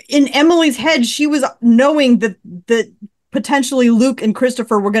 in Emily's head, she was knowing that potentially Luke and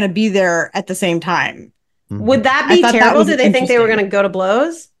Christopher were going to be there at the same time. Would that I be thought that terrible? was Did they think they were going interesting. to go to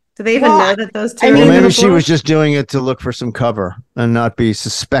blows? Do they even Well, know that those two? I are mean, well, gonna go maybe to she blows? was just doing it to look for some cover and not be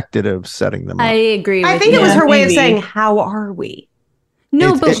suspected of setting them up. I agree with I think you. it was her way of maybe. saying, "How are we?"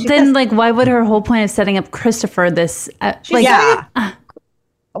 No, It- but it- then, like, why would her whole point of setting up Christopher this? Like, Yeah.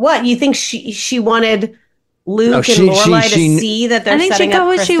 What you think she wanted Luke No, and she- Lorelai she- to see that they're I think she setting got up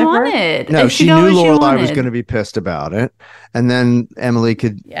what she Christopher? wanted. No, she got knew what she Lorelai was wanted. going to be pissed about it, and then Emily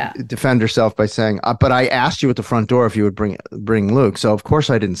could Yeah. defend herself by saying, "But I asked you at the front door if you would bring Luke, so of course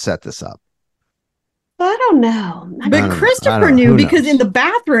I didn't set this up." I don't know. I But don't know. I Christopher don't know. knew Who because knows? in the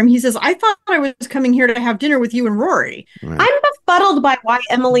bathroom, he says, I thought I was coming here to have dinner with you and Rory. I'm befuddled by why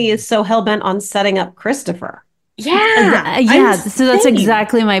Emily is so hell bent on setting up Christopher. Yeah. Yeah, so that's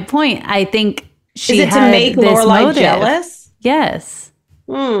exactly my point. I think she Is it to had make this Lorelai motive. jealous? Yes.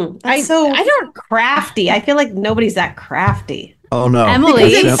 That's so I don't crafty. I feel like nobody's that crafty. Oh no,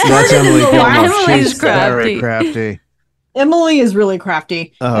 Emily. That's Emily Gilmore. Emily's She's very crafty. crafty. Emily is really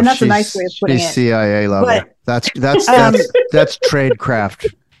crafty. Oh, and that's a nice she's- way of putting she's it. CIA level. But- That's trade craft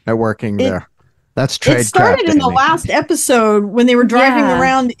at working there. That's trade It started craft. in the Amy. last episode when they were driving Yeah.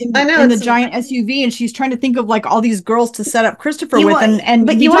 around in, I know, in the it's- giant SUV, and she's trying to think of like all these girls to set up Christopher You with, want- and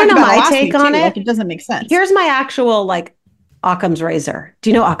but we you wanna talked know about my last take week, on too, it? like, it doesn't make sense. Here's my actual like Occam's razor. Do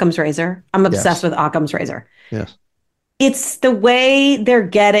you know Occam's razor? I'm obsessed with Occam's razor. Yes. It's the way they're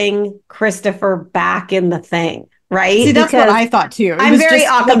getting Christopher back in the thing, right? See, that's what Because I thought too. It I'm was very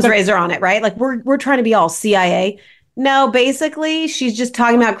just Occam's like a- razor on it, right? Like we're trying to be all CIA. No, basically, she's just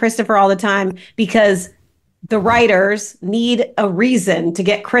talking about Christopher all the time because the writers need a reason to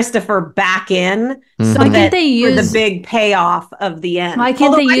get Christopher back in Mm-hmm. so Why that can't they for use the big payoff of the end. Why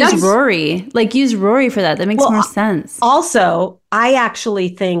can't they use Rory? Like use Rory for that. That makes more sense. Also, I actually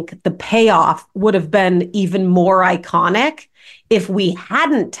think the payoff would have been even more iconic if we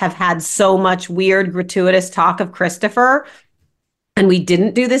hadn't have had so much weird gratuitous talk of Christopher and we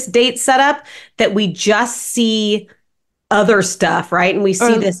didn't do this date setup, that we just see other stuff, right? And we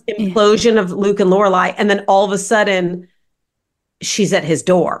see this implosion of Luke and Lorelai, and then all of a sudden she's at his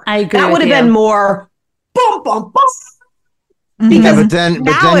door. I agree. That would have been more boom, boom, boom. Yeah, Because but then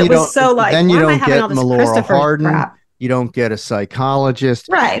now you it was so like, then you why am I don't having get all this Melora Christopher Hardin. crap? You don't get a psychologist.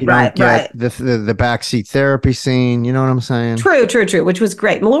 Right, you don't right, get the backseat therapy scene. You know what I'm saying? True, which was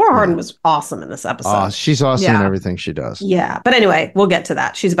great. Melora Hardin was awesome in this episode. Oh, she's awesome in everything she does. Yeah. But anyway, we'll get to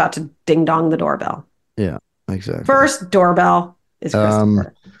that. She's about to ding dong the doorbell. Yeah, exactly. First doorbell is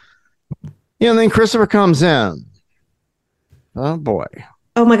Christopher. Yeah, and then Christopher comes in. Oh boy.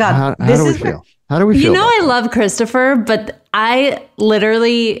 Oh my God. How do we feel? How do we feel? You know, I love Christopher, but I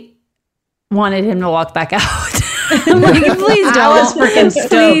literally wanted him to walk back out. I'm like, please don't. I was freaking stoked.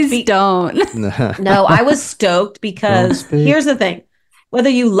 Please don't. No, I was stoked because here's the thing. Whether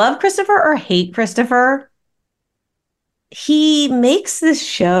you love Christopher or hate Christopher, he makes this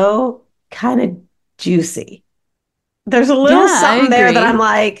show kind of juicy. There's a little something there that I'm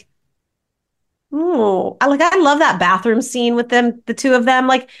like, oh, I love that bathroom scene with them, the two of them.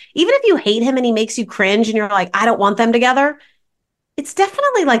 Like, even if you hate him and he makes you cringe and you're like, I don't want them together, it's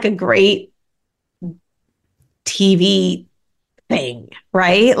definitely like a great TV thing,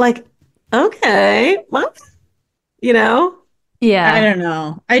 right? Like, okay, well, you know? Yeah. I don't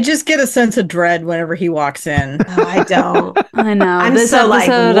know. I just get a sense of dread whenever he walks in. Oh, I don't. I know. I'm this so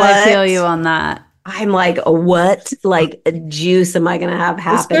episode, like, I feel you on that. I'm like, what like juice am I going to have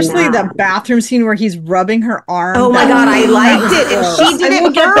happen Especially now? the bathroom scene where he's rubbing her arm. Oh my God, I liked it. And she did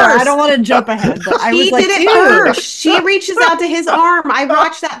it Get there. I first. don't want to jump ahead, but I was She like, did it dude. first. She reaches out to his arm. I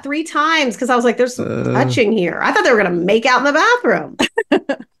watched that 3 times because I was like, there's some touching here. I thought they were going to make out in the bathroom.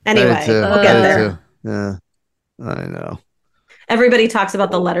 Anyway, we'll get there. Yeah, I know. Everybody talks about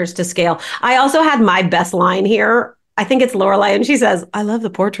the letters to scale. I also had my best line here. I think it's Lorelai, and she says, I love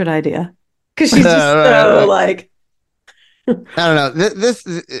the portrait idea. Because she's just so like... I don't know.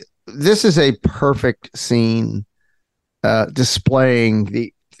 This is a perfect scene displaying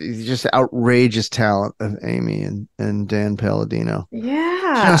the just outrageous talent of Amy and Dan Palladino.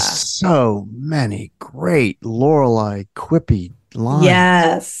 Yeah. Just so many great Lorelai quippy lines.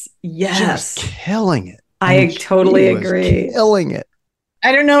 Yes. Just killing it. I totally agree. Killing it.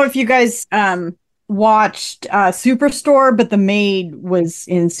 I don't know if you guys watched Superstore, but the maid was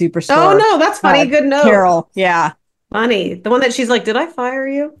in Superstore. Oh no, that's funny. Good note. Carol. Yeah. Funny. The one that she's like, did I fire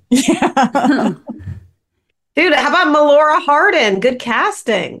you? Yeah. Dude, how about Melora Hardin? Good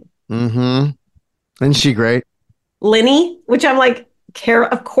casting. Mm-hmm. Isn't she great? Linny, which I'm like,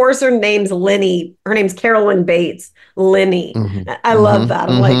 of course her name's Linny. Her name's Carolyn Bates. Linny. Mm-hmm. I love that.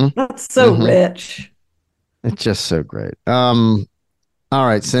 I'm like, that's so rich. It's just so great. All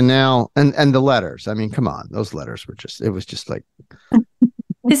right, so now and the letters. I mean, come on, those letters were just. It was just like.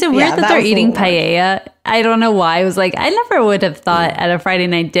 Is it weird that they're eating paella? I don't know why. I was like, I never would have thought at a Friday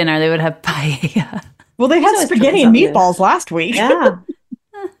night dinner they would have paella. Well, they had spaghetti and meatballs last week. Yeah.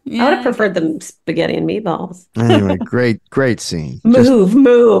 I would have preferred them spaghetti and meatballs. Anyway, great scene.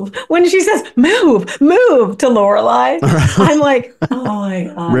 Move. When she says move to Lorelai, I'm like, oh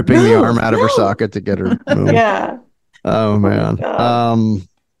my God. Ripping the arm out of her socket to get her moved. Yeah. Oh man. A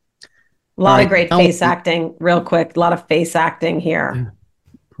lot of great face acting. Real quick, a lot of face acting here.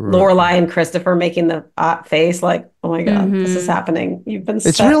 Right. Lorelai and Christopher making the face like, oh my God, this is happening. You've been.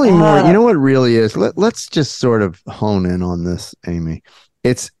 It's really more. You know what really is? Let's just sort of hone in on this, Amy.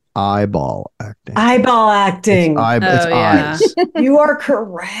 It's eyeball acting. Eyeball acting. It's eyes. You are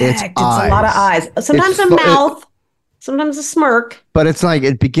correct. It's a eyes. lot of eyes. Sometimes a mouth. Sometimes a smirk. But it's like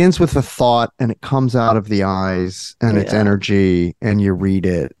it begins with a thought and it comes out of the eyes and it's energy and you read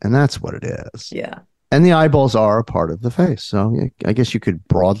it and that's what it is. Yeah. And the eyeballs are a part of the face. So I guess you could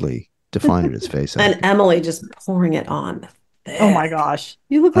broadly define it as face. And Emily just pouring it on. Oh my gosh.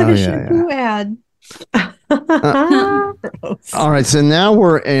 You look like a shampoo ad. All right, so now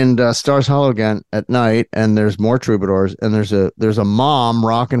we're in Stars Hollow again at night, and there's more troubadours, and there's a mom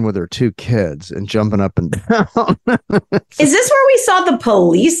rocking with her 2 kids and jumping up and down. Is this where we saw the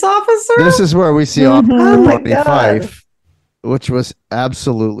police officer? This is where we see Officer Rodney Fife, which was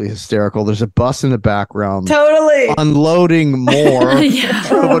absolutely hysterical. There's a bus in the background, totally unloading more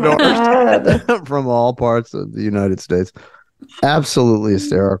troubadours from all parts of the United States. Absolutely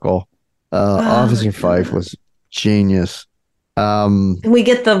hysterical. Officer Fife was genius. And we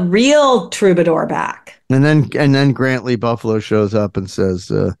get the real troubadour back. And then Grantley Buffalo shows up and says,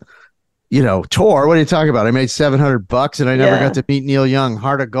 Tor, what are you talking about? I made $700 and I never got to meet Neil Young.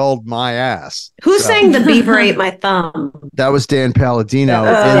 Heart of gold, my ass. Who sang The Beaver Ate My Thumb? That was Dan Palladino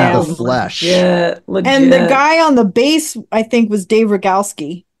in the flesh. Legit. And the guy on the bass, I think, was Dave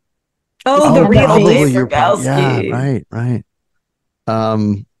Rogalski. Oh, the real Dave Rogalski. Rogalski. Yeah,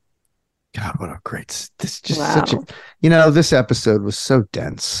 right. God, what a great! This just such a. This episode was so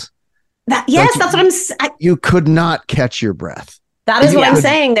dense. That's what I'm saying. You could not catch your breath. That is what I'm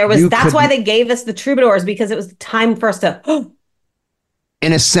saying. That's why they gave us the troubadours, because it was time for us to.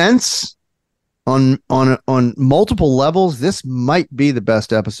 In a sense, on multiple levels, this might be the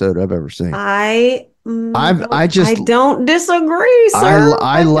best episode I've ever seen. I don't disagree, sir.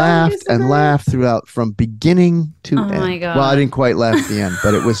 I laughed and laughed throughout from beginning to end. My God. Well, I didn't quite laugh at the end,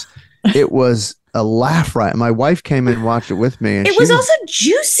 but it was a laugh riot. My wife came in and watched it with me, and it was also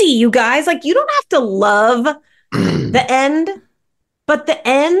juicy, you guys. Like, you don't have to love the end, but the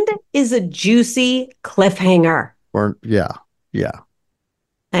end is a juicy cliffhanger. Yeah.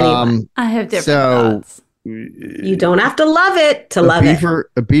 Anyway, I have different thoughts. You don't have to love it to love it.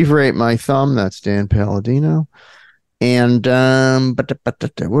 A beaver ate my thumb. That's Dan Palladino. And but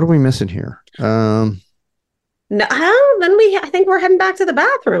what are we missing here? No, then I think we're heading back to the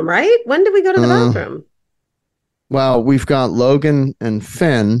bathroom, right? When did we go to the bathroom? Well, we've got Logan and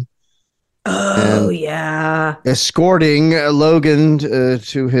Finn. Oh, yeah. Escorting Logan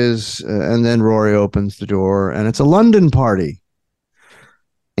to his, and then Rory opens the door, and it's a London party.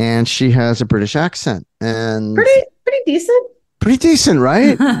 And she has a British accent, and pretty decent. Pretty decent,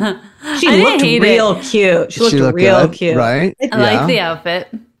 right? She looked real cute. She looked real good, cute, right? I like the outfit.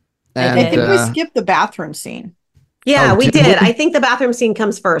 And, I think we skipped the bathroom scene. Yeah, we did. we? I think the bathroom scene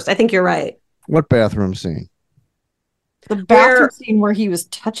comes first. I think you're right. What bathroom scene? The bathroom scene where he was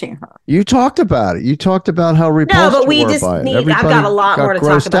touching her. You talked about it. You talked about how repulsed but we you were just by it. need. Everybody I've got a lot more to talk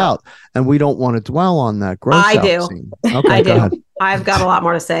grossed about. out, and we don't want to dwell on that gross I out do. scene. Okay, I go ahead. do. I've got a lot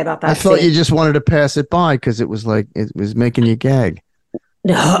more to say about that. I thought scene. you just wanted to pass it by because it was like it was making you gag.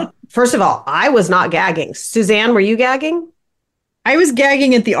 No. First of all, I was not gagging. Suzanne, were you gagging? I was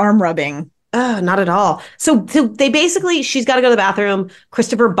gagging at the arm rubbing. Not at all. So they basically, she's got to go to the bathroom.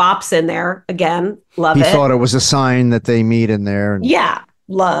 Christopher bops in there again. Love it. He thought it was a sign that they meet in there. And yeah,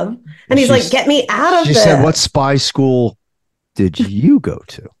 love. And he's like, "Get me out of She this." said, "What spy school did you go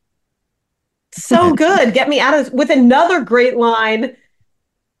to?" So good. Get me out of this. With another great line.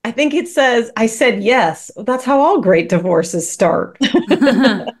 I think it says, "I said yes." That's how all great divorces start.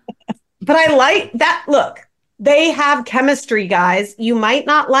 But I like that. Look, they have chemistry, guys. You might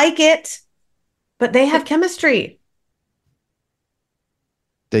not like it, but they have chemistry.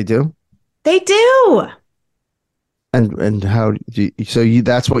 They do. They do. And how do you,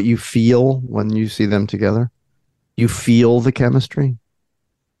 that's what you feel when you see them together? You feel the chemistry?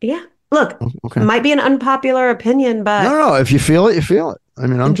 Yeah. Look, okay. It might be an unpopular opinion, but no, if you feel it, you feel it. I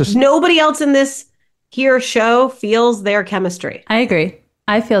mean, I'm just nobody else in this show feels their chemistry. I agree.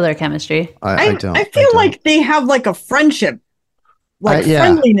 I feel their chemistry. I don't. I feel like they have like a friendship, like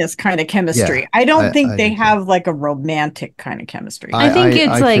friendliness kind of chemistry. Yeah, I don't think they do have like a romantic kind of chemistry. I think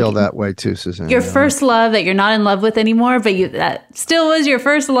it's I like feel that way too, Suzanne. Your first love that you're not in love with anymore, but that still was your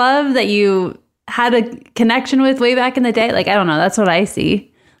first love that you had a connection with way back in the day. Like, I don't know. That's what I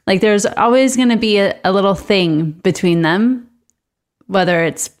see. Like, there's always going to be a little thing between them, whether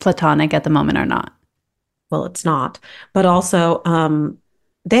it's platonic at the moment or not. Well, it's not. But also,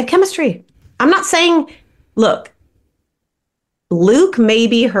 they have chemistry. I'm not saying, look, Luke may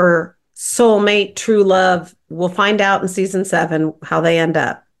be her soulmate, true love. We'll find out in season 7 how they end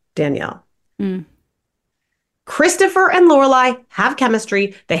up, Danielle. Mm. Christopher and Lorelai have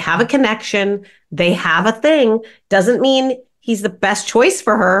chemistry. They have a connection. They have a thing. Doesn't mean he's the best choice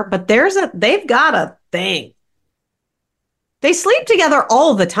for her, but they've got a thing. They sleep together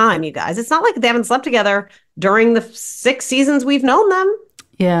all the time, you guys. It's not like they haven't slept together during the 6 seasons we've known them.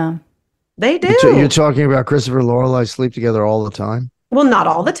 Yeah. They do. You're talking about Christopher and Lorelai sleep together all the time? Well, not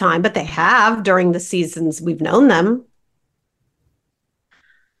all the time, but they have during the seasons we've known them.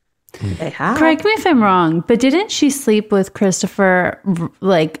 They have. Correct me if I'm wrong, but didn't she sleep with Christopher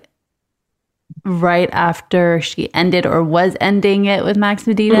like right after she ended or was ending it with Max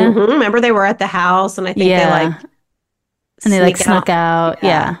Medina? Mm-hmm. Remember, they were at the house, and I think they snuck out.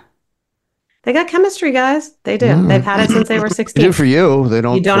 Yeah. They got chemistry, guys. They do. Mm. They've had it since they were 16. They do for you. They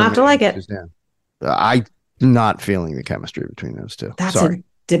don't. You don't for have to me, like it. Suzanne. I'm not feeling the chemistry between those two. That's Sorry. a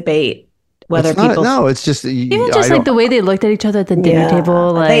debate. whether no, it's just even just like the way they looked at each other at the dinner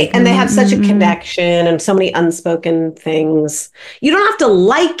table, like they have such a connection and so many unspoken things. You don't have to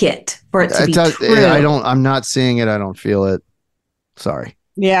like it for it to be true. I'm not seeing it. I don't feel it. Sorry.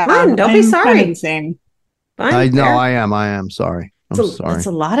 Yeah, Fine, don't be sorry. Kind of the same. Fine, fair. I am. Sorry. I'm sorry. It's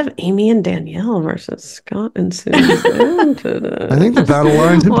a lot of Amy and Danielle versus Scott and Susan. I think the battle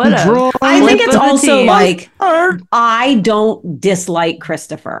lines have been drawn. I think it's also like, I don't dislike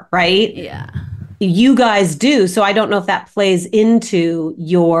Christopher, right? Yeah. You guys do. So I don't know if that plays into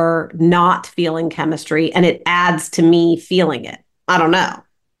your not feeling chemistry and it adds to me feeling it. I don't know.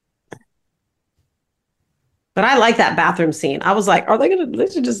 But I like that bathroom scene. I was like, they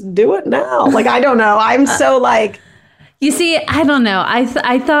should just do it now. Like, I don't know. I'm so like. You see, I don't know.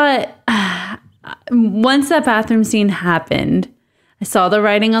 I thought once that bathroom scene happened, I saw the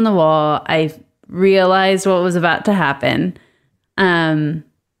writing on the wall. I realized what was about to happen. And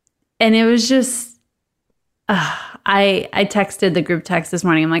it was just, I texted the group text this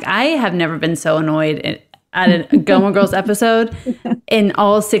morning. I'm like, I have never been so annoyed at a Gilmore Girls episode in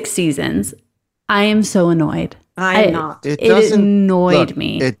all 6 seasons. I am so annoyed. I'm not. It annoyed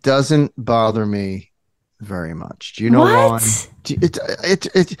me. It doesn't bother me very much. Do you know why?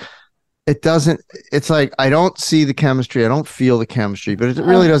 It doesn't. It's like I don't see the chemistry. I don't feel the chemistry, but it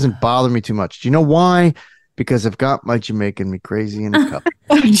really doesn't bother me too much. Do you know why? Because I've got my Jamaican Me Crazy in a cup,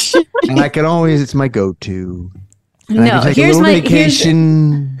 and I can always. It's my go-to. No, here's my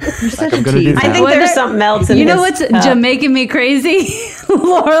vacation. I'm gonna do I think there's something else. You know what's Jamaican me crazy?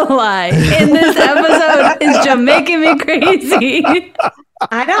 Lorelai in this episode is Jamaican me crazy.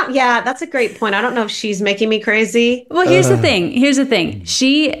 Yeah, that's a great point. I don't know if she's making me crazy. Well, here's the thing.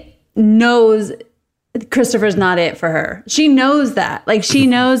 She knows Christopher's not it for her. She knows that. Like, she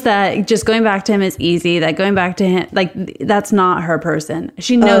knows that just going back to him is easy, that going back to him, like, that's not her person.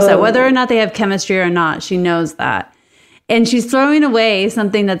 She knows that whether or not they have chemistry or not, she knows that. And she's throwing away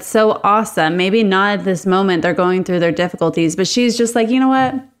something that's so awesome. Maybe not at this moment. They're going through their difficulties, but she's just like, you know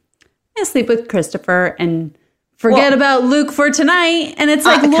what? I'm going to sleep with Christopher and forget about Luke for tonight. And it's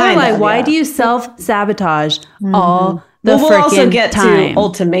like, Lorelai, why do you self-sabotage all the freaking time? We'll also get to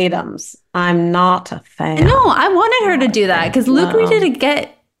ultimatums. I'm not a fan. No, I wanted her to do that because Luke needed to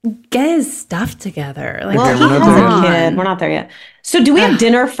get his stuff together. Like, well, he has a kid. We're not there yet. So do we have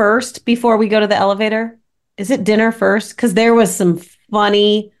dinner first before we go to the elevator? Is it dinner first? Because there was some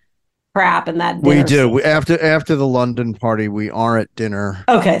funny crap in that dinner. We do. After the London party, we are at dinner.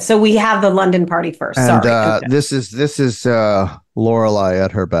 Okay, so we have the London party first. And Sorry. Okay. this is Lorelai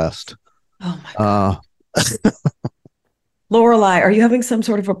at her best. Oh my god. Lorelai, are you having some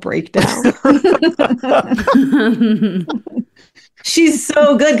sort of a breakdown? She's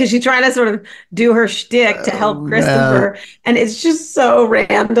so good because she's trying to sort of do her shtick to help Christopher, and it's just so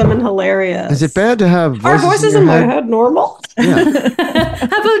random and hilarious. Is it bad to have our voices in my head normal? Yeah.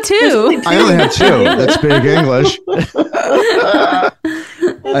 How about 2? I only have 2 that speak English.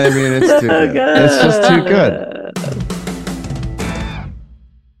 I mean, it's too good. It's just too good.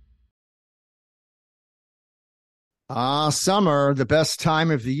 Summer, the best time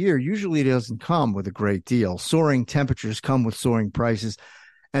of the year, usually doesn't come with a great deal. Soaring temperatures come with soaring prices,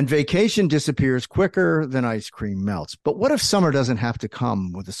 and vacation disappears quicker than ice cream melts. But what if summer doesn't have to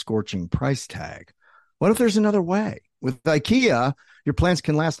come with a scorching price tag? What if there's another way? With IKEA, your plans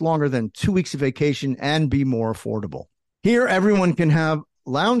can last longer than 2 weeks of vacation and be more affordable. Here, everyone can have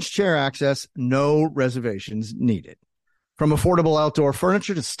lounge chair access, no reservations needed. From affordable outdoor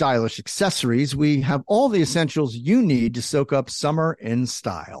furniture to stylish accessories, we have all the essentials you need to soak up summer in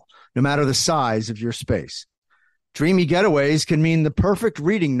style, no matter the size of your space. Dreamy getaways can mean the perfect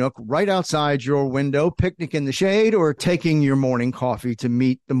reading nook right outside your window, picnic in the shade, or taking your morning coffee to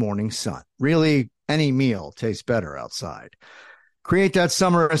meet the morning sun. Really, any meal tastes better outside. Create that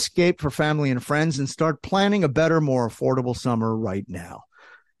summer escape for family and friends and start planning a better, more affordable summer right now.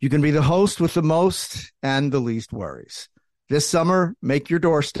 You can be the host with the most and the least worries. This summer, make your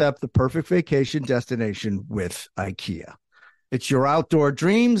doorstep the perfect vacation destination with IKEA. It's your outdoor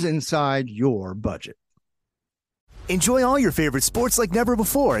dreams inside your budget. Enjoy all your favorite sports like never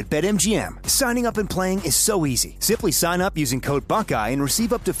before at BetMGM. Signing up and playing is so easy. Simply sign up using code Buckeye and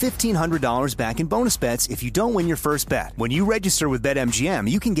receive up to $1,500 back in bonus bets if you don't win your first bet. When you register with BetMGM,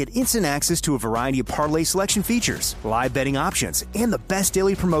 you can get instant access to a variety of parlay selection features, live betting options, and the best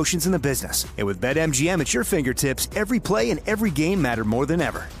daily promotions in the business. And with BetMGM at your fingertips, every play and every game matter more than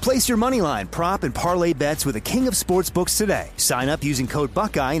ever. Place your moneyline, prop, and parlay bets with the king of sportsbooks today. Sign up using code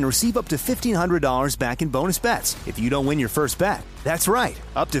Buckeye and receive up to $1,500 back in bonus bets. If you don't win your first bet. That's right,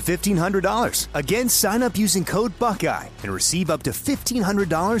 up to $1,500. Again, sign up using code Buckeye and receive up to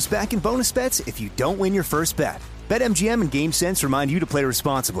 $1,500 back in bonus bets if you don't win your first bet. BetMGM and GameSense remind you to play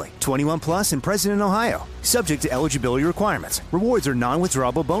responsibly. 21 plus and present in Ohio. Subject to eligibility requirements. Rewards are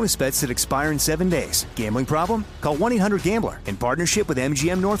non-withdrawable bonus bets that expire in 7 days. Gambling problem? Call 1-800-GAMBLER in partnership with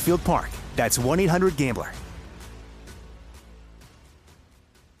MGM Northfield Park. That's 1-800-GAMBLER.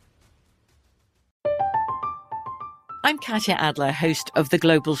 I'm Katya Adler, host of The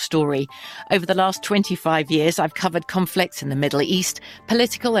Global Story. Over the last 25 years, I've covered conflicts in the Middle East,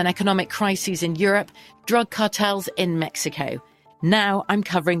 political and economic crises in Europe, drug cartels in Mexico. Now I'm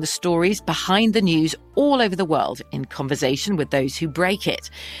covering the stories behind the news all over the world in conversation with those who break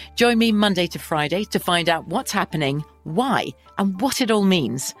it. Join me Monday to Friday to find out what's happening, why, and what it all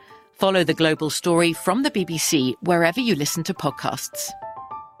means. Follow The Global Story from the BBC wherever you listen to podcasts.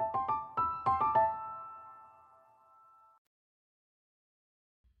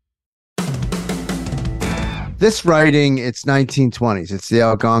 This writing, it's 1920s. It's the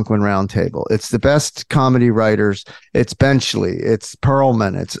Algonquin Round Table. It's the best comedy writers. It's Benchley. It's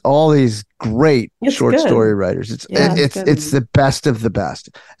Perlman. It's all these great short story writers. It's the best of the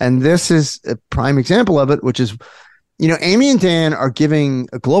best. And this is a prime example of it, which is, Amy and Dan are giving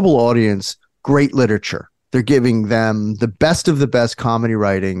a global audience great literature. They're giving them the best of the best comedy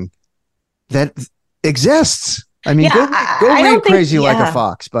writing that exists. I mean, go read Crazy Like a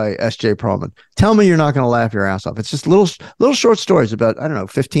Fox by S.J. Perlman. Tell me you're not going to laugh your ass off. It's just little short stories about,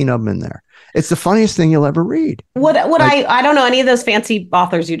 15 of them in there. It's the funniest thing you'll ever read. I don't know any of those fancy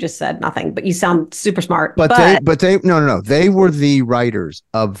authors you just said, nothing, but you sound super smart. But they no. They were the writers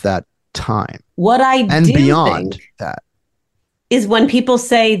of that time. What I and do beyond think that is when people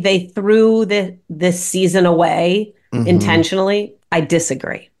say they threw this season away intentionally, I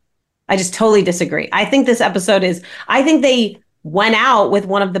disagree. I just totally disagree. I think this episode I think they went out with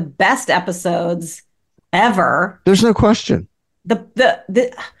one of the best episodes ever. There's no question. I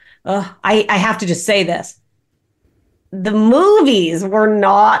have to just say this. The movies were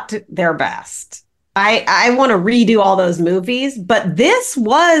not their best. I want to redo all those movies, but this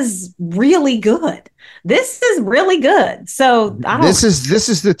was really good. This is really good. So this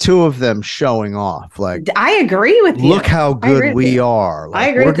is the two of them showing off. Like, I agree with you. Look how good we are. Like, I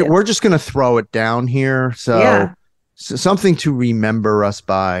agree. We're just going to throw it down here. So something to remember us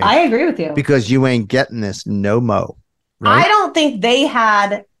by. I agree with you because you ain't getting this no mo. Right? I don't think they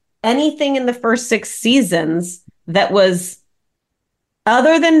had anything in the first 6 seasons that was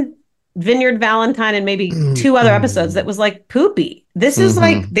other than Vineyard Valentine and maybe 2 other episodes that was like poopy. This is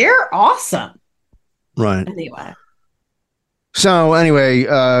like, they're awesome. Right. Anyway.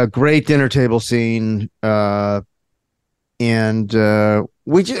 So great dinner table scene. And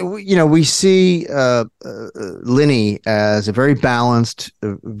we see Linny as a very balanced,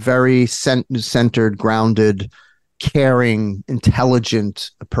 very centered, grounded, caring,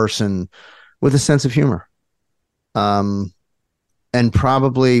 intelligent person with a sense of humor. And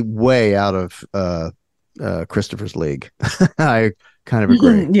probably way out of Christopher's league. I kind of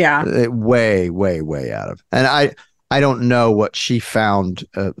agree. Yeah. Way out of. And I don't know what she found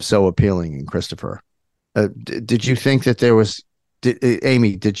so appealing in Christopher. Did you think that there was...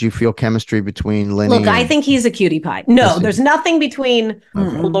 Amy, did you feel chemistry between Linny? Look, I think he's a cutie pie. No, there's nothing between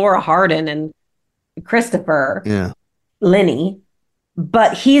Laura Hardin and Christopher. Yeah. Linny,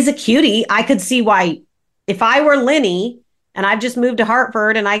 but he's a cutie. I could see why, if I were Linny and I've just moved to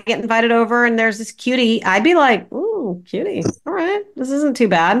Hartford and I get invited over and there's this cutie, I'd be like, ooh, cutie. All right, this isn't too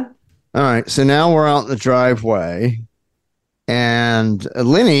bad. All right, so now we're out in the driveway and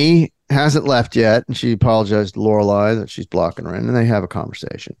Linny hasn't left yet, and she apologized to Lorelai that she's blocking her in, and they have a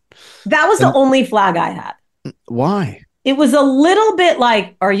conversation. That was the only flag I had. Why? It was a little bit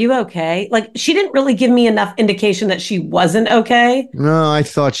like, are you okay? Like, she didn't really give me enough indication that she wasn't okay. No, I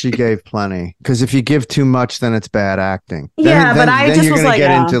thought she gave plenty. Because if you give too much, then it's bad acting. Yeah, but I just was like,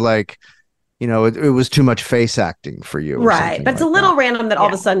 get into like, it was too much face acting for you. Right. But it's a little random that all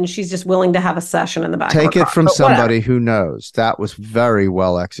of a sudden she's just willing to have a session in the back. Take of her it from car, somebody who knows. That was very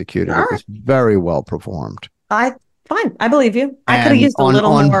well executed. It was very well performed. Fine. I believe you. I could have used a little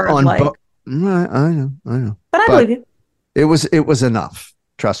more. I know. But I believe you. It was enough.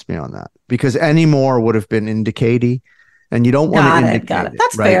 Trust me on that. Because any more would have been indicatey, and you don't want to indicate. Got it.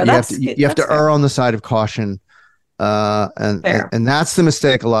 That's fair. You have to err on the side of caution, and that's the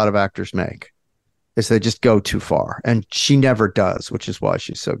mistake a lot of actors make, is they just go too far, and she never does, which is why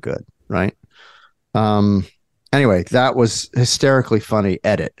she's so good, right? Anyway, that was hysterically funny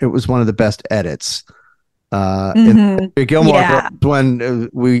edit. It was one of the best edits In Gilmore Yeah. when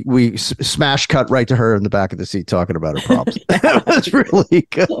we smash cut right to her in the back of the seat talking about her problems. That was really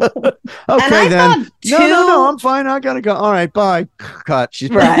good. Okay, then. No, I'm fine. I gotta go. All right, bye. Cut. She's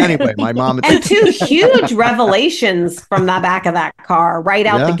Right. Anyway, my mom and two huge revelations from the back of that car right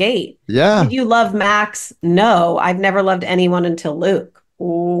out the Yeah. gate. Yeah. Did you love Max? No, I've never loved anyone until Luke.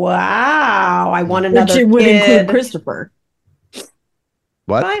 Wow, I want another Which it would kid. include Christopher.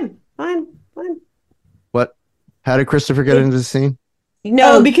 What? Fine. What? How did Christopher get into the scene?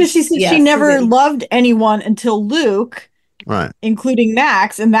 No, because she said she never loved anyone until Luke, Right. including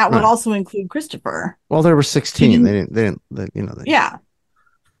Max, and that would Right. also include Christopher. Well, they were 16. They didn't. Yeah.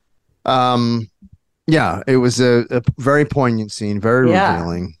 Yeah. It was a very poignant scene, very Yeah.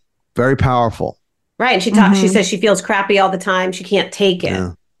 revealing, very powerful. Right. And she talks. She says she feels crappy all the time. She can't take it.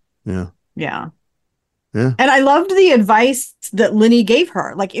 Yeah. Yeah. Yeah. And I loved the advice that Linny gave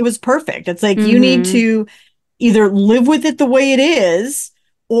her. Like, it was perfect. It's like, you need to either live with it the way it is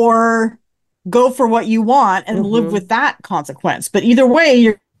or go for what you want and live with that consequence. But either way,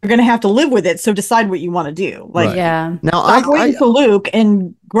 you're going to have to live with it. So decide what you want to do. Like, Right. Yeah. Now, stop waiting for Luke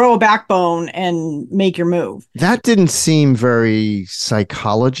and grow a backbone and make your move. That didn't seem very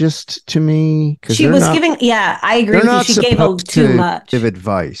psychologist to me. She was giving. Yeah, I agree with you. She gave too much. Give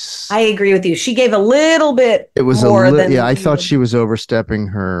advice. I agree with you. She gave a little bit. It was more than. I thought she was overstepping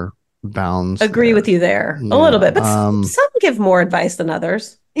her bounds. Agree with you there a little bit, but some give more advice than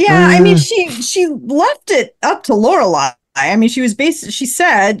others. Yeah, I mean, she left it up to Lorelai. I mean, she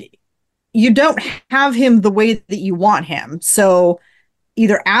said, you don't have him the way that you want him. So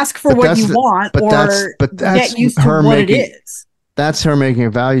either ask for what you want or get used to what it is. That's her making a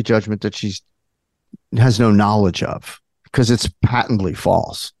value judgment that she has no knowledge of because it's patently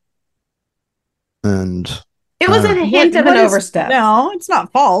false. And it was a hint of an overstep. No, it's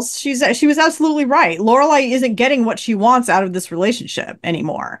not false. She was absolutely right. Lorelai isn't getting what she wants out of this relationship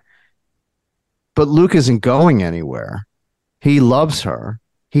anymore. But Luke isn't going anywhere. He loves her.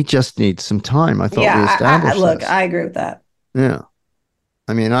 He just needs some time. I thought we established look, I agree with that. Yeah.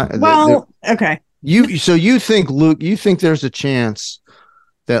 I mean, okay. So you think Luke, you think there's a chance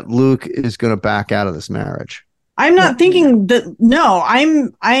that Luke is going to back out of this marriage? I'm not thinking that. No,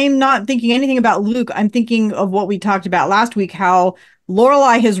 I'm not thinking anything about Luke. I'm thinking of what we talked about last week, how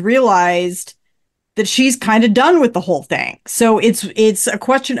Lorelai has realized that she's kind of done with the whole thing. So it's a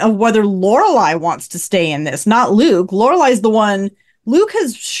question of whether Lorelai wants to stay in this, not Luke. Lorelai's the one. Luke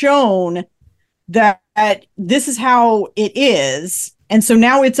has shown that this is how it is. And so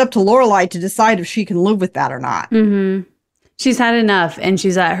now it's up to Lorelai to decide if she can live with that or not. Mm-hmm. She's had enough and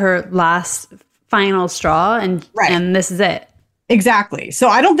she's at her last final straw and this is it. Exactly. So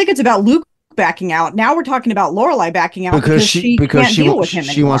I don't think it's about Luke backing out. Now we're talking about Lorelai backing out because she can't deal with him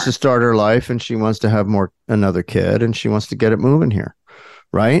she wants to start her life and she wants to have another kid and she wants to get it moving here.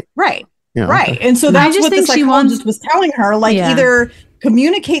 Right? Right. Yeah, right. okay. And so that's what the psychologist was telling her. Like, either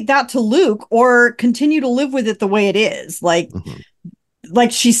communicate that to Luke or continue to live with it the way it is. Like,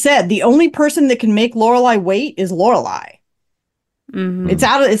 like she said, the only person that can make Lorelai wait is Lorelai. Mm-hmm.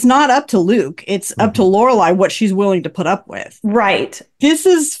 It's not up to Luke. It's up to Lorelai what she's willing to put up with. Right. This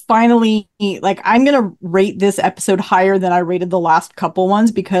is finally, like, I'm going to rate this episode higher than I rated the last couple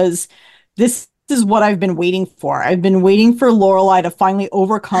ones because this is what I've been waiting for. I've been waiting for Lorelai to finally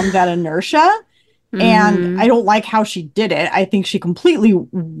overcome that inertia. And I don't like how she did it. I think she completely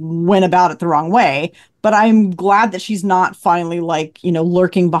went about it the wrong way. But I'm glad that she's not finally, like,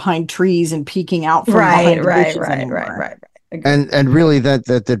 lurking behind trees and peeking out from behind the bushes anymore. Right. And really that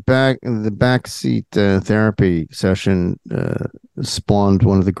backseat therapy session spawned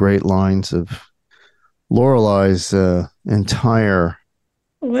one of the great lines of Lorelai's entire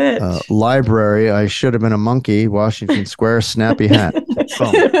library. I should have been a monkey. Washington Square, snappy hat.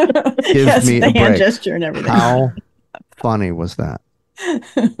 Boom. Give me a break. Gesture and everything. How funny was that?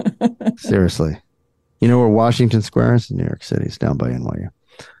 Seriously. You know where Washington Square is? In New York City. It's down by NYU.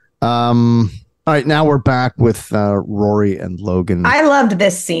 All right, now we're back with Rory and Logan. I loved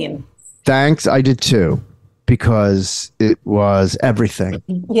this scene. Thanks, I did too, because it was everything.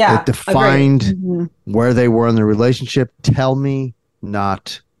 Yeah, it defined where they were in the relationship. Tell me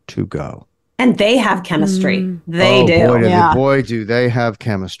not to go. And they have chemistry. They do. Boy, do they have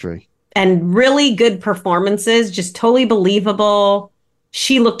chemistry. And really good performances, just totally believable.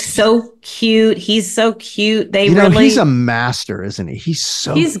 She looked so cute. He's so cute. He's a master, isn't he?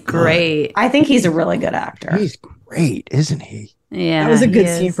 He's great. I think he's a really good actor. He's great, isn't he? Yeah. That was a good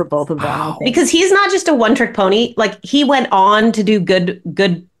scene for both of them. Wow. Because he's not just a one-trick pony. Like, he went on to do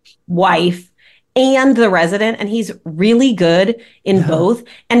Good Wife and The Resident, and he's really good in both.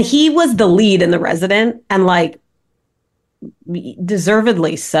 And he was the lead in The Resident, and like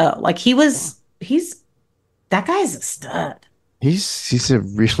deservedly so. Like he's that guy's a stud. He's a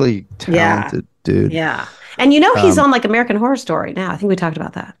really talented dude. Yeah. And he's on like American Horror Story now. I think we talked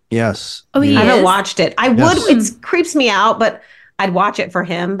about that. Yes. Oh, he I haven't is? watched it. I would. It creeps me out, but I'd watch it for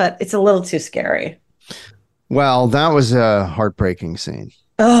him. But it's a little too scary. Well, that was a heartbreaking scene.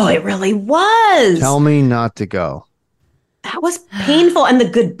 Oh, it really was. Tell me not to go. That was painful. And the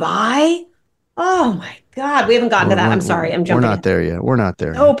goodbye. Oh my God. We haven't gotten to that. I'm sorry. I'm jumping. We're not there yet. We're not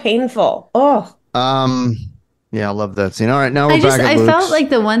there. Oh, painful. Oh. Yeah, I love that scene. All right, now we're back at I Luke's. felt like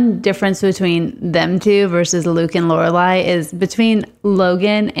the one difference between them two versus Luke and Lorelai is between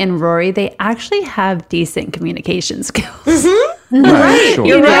Logan and Rory, they actually have decent communication skills. Mm-hmm. Right, sure.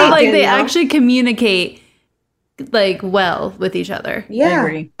 You know, like they actually communicate like well with each other. Yeah,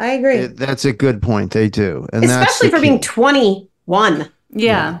 I agree. That's a good point. They do, and especially that's for being 21.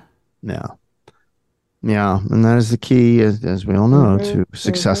 Yeah. Yeah, and that is the key, as we all know, to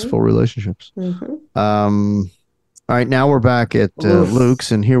successful relationships. All right, now we're back at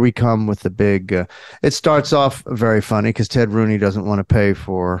Luke's, and here we come with the big. It starts off very funny because Ted Rooney doesn't want to pay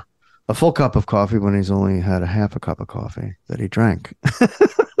for a full cup of coffee when he's only had a half a cup of coffee that he drank.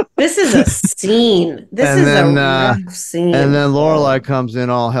 This is a scene. This is a rough scene. And then Lorelai comes in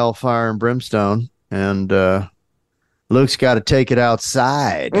all hellfire and brimstone, and Luke's got to take it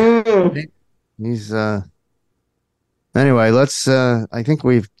outside. He's anyway. Let's. I think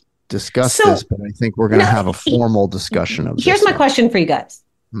we've discussed this, but I think we're going to have a formal discussion of this. Here's my question for you guys.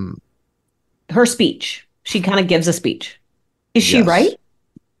 Her speech. She kind of gives a speech. Is she right?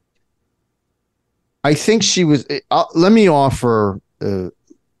 I think she was. Let me offer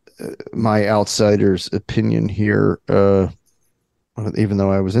my outsider's opinion here. Even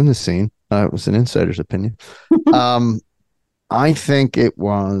though I was in the scene, it was an insider's opinion. I think it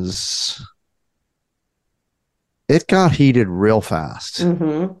was. It got heated real fast,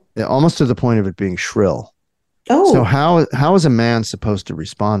 almost to the point of it being shrill. Oh, so how is a man supposed to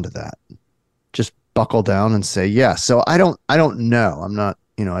respond to that? Just buckle down and say yes. So I don't know. I'm not.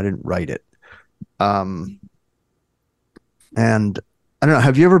 I didn't write it. And I don't know.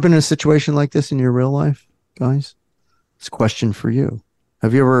 Have you ever been in a situation like this in your real life, guys? It's a question for you.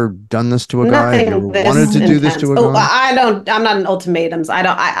 Have you ever done this to a guy? Have you ever wanted to do this to a guy? I don't. I'm not in ultimatums. I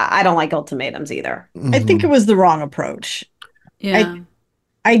don't like ultimatums either. I think it was the wrong approach. Yeah.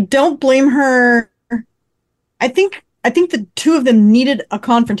 I don't blame her. I think the two of them needed a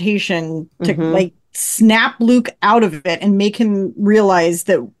confrontation to like snap Luke out of it and make him realize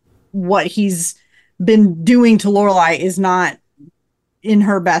that what he's been doing to Lorelai is not in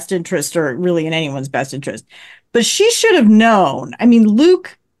her best interest or really in anyone's best interest. But she should have known. I mean,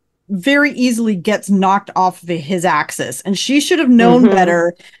 Luke very easily gets knocked off his axis, and she should have known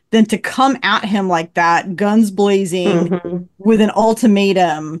better than to come at him like that, guns blazing, with an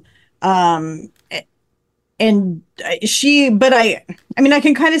ultimatum. And I mean, I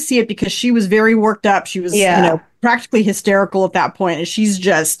can kind of see it because she was very worked up. She was, practically hysterical at that point, and she's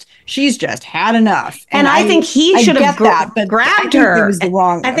just had enough. And I think he should have grabbed her. It was the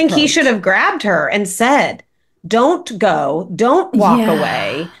wrong I think he approach. should have grabbed her and said, "Don't go, don't walk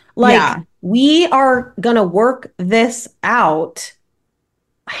away. Like we are gonna work this out.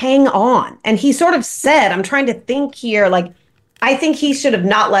 Hang on." And he sort of said, "I'm trying to think here, like." I think he should have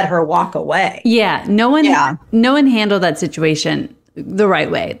not let her walk away. Yeah, no one handled that situation the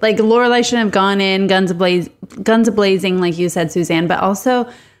right way. Like Lorelai shouldn't have gone in guns blazing, like you said, Suzanne. But also,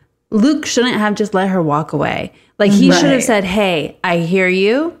 Luke shouldn't have just let her walk away. Like he should have said, "Hey, I hear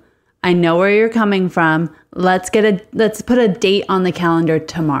you. I know where you're coming from. Let's put a date on the calendar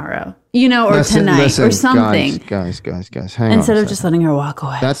tomorrow, or tonight or something." Guys, hang on. Instead of just letting her walk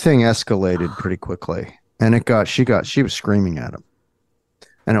away. That thing escalated pretty quickly. And she was screaming at him.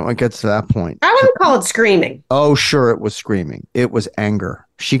 And it gets to that point. I wouldn't call it screaming. Oh, sure, it was screaming. It was anger.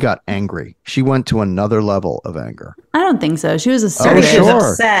 She got angry. She went to another level of anger. I don't think so. She was assertive. She was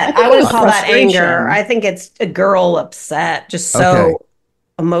upset. I wouldn't call that anger. I think it's a girl upset, just so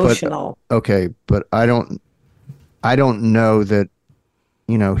emotional. But I don't know that,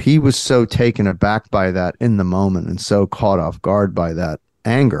 he was so taken aback by that in the moment and so caught off guard by that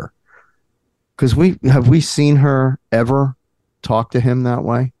anger. Because have we seen her ever talk to him that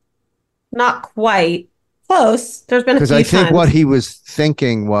way? Not quite. Close. There's been a few times. Because I think what he was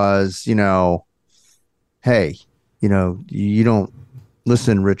thinking was, hey, you don't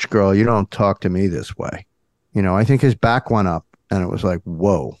listen, rich girl, you don't talk to me this way. I think his back went up and it was like,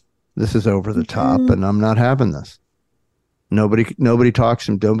 whoa, this is over the top and I'm not having this. Nobody talks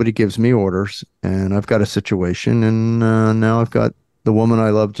and nobody gives me orders. And I've got a situation, and now I've got the woman I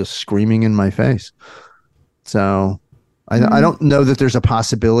love just screaming in my face. So I don't know that there's a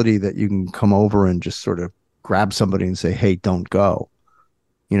possibility that you can come over and just sort of grab somebody and say, hey, don't go.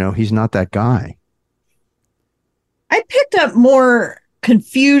 He's not that guy. I picked up more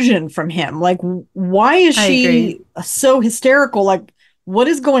confusion from him. Like, why is she so hysterical? Like, what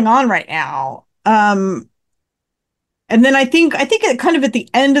is going on right now? And then I think it kind of at the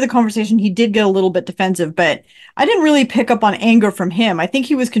end of the conversation, he did get a little bit defensive, but I didn't really pick up on anger from him. I think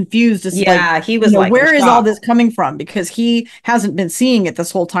he was confused. As he was like, where is all this coming from? Because he hasn't been seeing it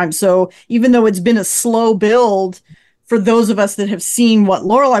this whole time. So even though it's been a slow build for those of us that have seen what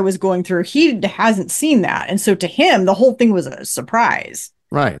Lorelai was going through, he hasn't seen that. And so to him, the whole thing was a surprise.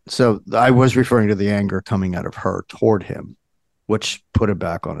 Right. So I was referring to the anger coming out of her toward him, which put him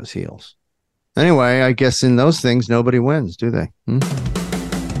back on his heels. Anyway, I guess in those things, nobody wins, do they?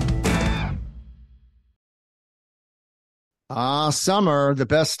 Summer, the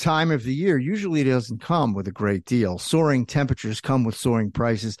best time of the year, usually doesn't come with a great deal. Soaring temperatures come with soaring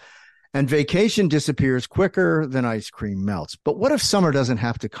prices, and vacation disappears quicker than ice cream melts. But what if summer doesn't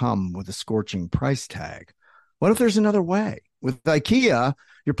have to come with a scorching price tag? What if there's another way? With IKEA,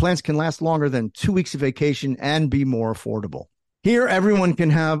 your plans can last longer than 2 weeks of vacation and be more affordable. Here, everyone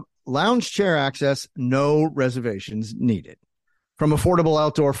can have lounge chair access, no reservations needed. From affordable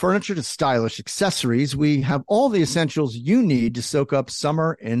outdoor furniture to stylish accessories, we have all the essentials you need to soak up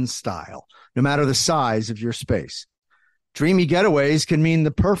summer in style, no matter the size of your space. Dreamy getaways can mean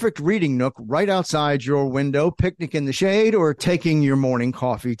the perfect reading nook right outside your window, picnic in the shade, or taking your morning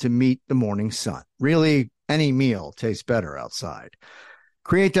coffee to meet the morning sun. Really, any meal tastes better outside.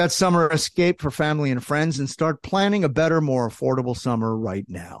 Create that summer escape for family and friends and start planning a better, more affordable summer right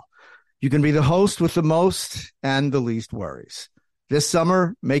now. You can be the host with the most and the least worries. This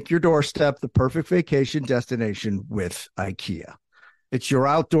summer, make your doorstep the perfect vacation destination with IKEA. It's your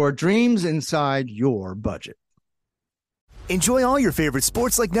outdoor dreams inside your budget. Enjoy all your favorite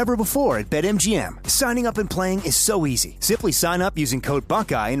sports like never before at BetMGM. Signing up and playing is so easy. Simply sign up using code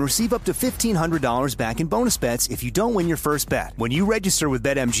Buckeye and receive up to $1,500 back in bonus bets if you don't win your first bet. When you register with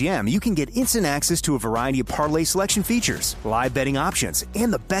BetMGM, you can get instant access to a variety of parlay selection features, live betting options,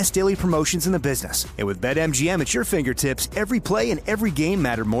 and the best daily promotions in the business. And with BetMGM at your fingertips, every play and every game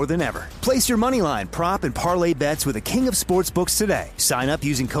matter more than ever. Place your moneyline, prop, and parlay bets with the king of sportsbooks today. Sign up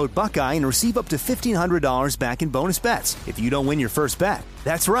using code Buckeye and receive up to $1,500 back in bonus bets if you don't win your first bet.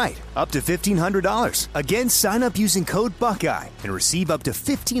 That's right, up to $1,500. Again, sign up using code Buckeye and receive up to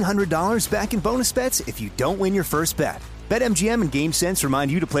 $1,500 back in bonus bets if you don't win your first bet. BetMGM and GameSense remind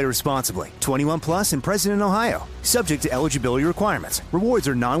you to play responsibly. 21 plus and present in Ohio. Subject to eligibility requirements. Rewards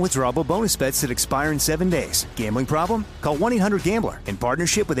are non-withdrawable bonus bets that expire in 7 days. Gambling problem? Call 1-800-GAMBLER in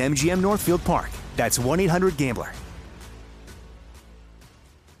partnership with MGM Northfield Park. That's 1-800-GAMBLER.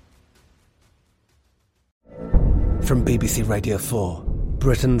 From BBC Radio 4,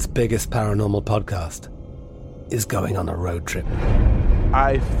 Britain's biggest paranormal podcast is going on a road trip.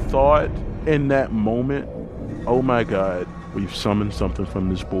 I thought in that moment, oh my God, we've summoned something from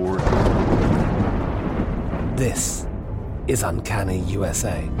this board. This is Uncanny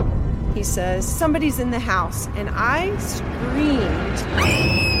USA. He says, somebody's in the house, and I screamed.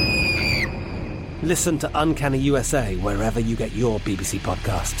 Listen to Uncanny USA wherever you get your BBC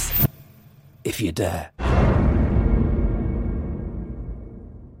podcasts, if you dare.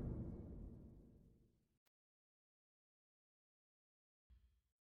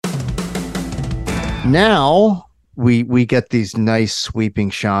 Now we get these nice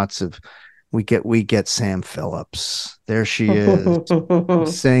sweeping shots of we get Sam Phillips. There she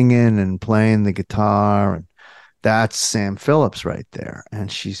is singing and playing the guitar, and that's Sam Phillips right there.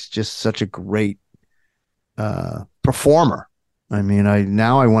 And she's just such a great performer. I mean,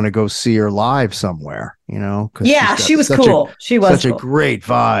 I want to go see her live somewhere, Yeah, she was cool. She was such a great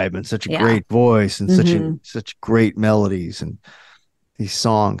vibe and such a great voice and such great melodies and these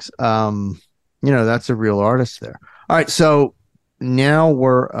songs. That's a real artist there. All right, so now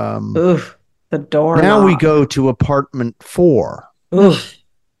we're the door. Now knock. we go to apartment 4. Oof.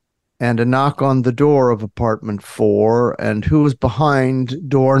 And a knock on the door of apartment 4, and who is behind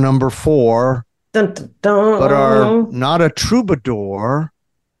door number 4? Dun, dun, dun. But are not a troubadour,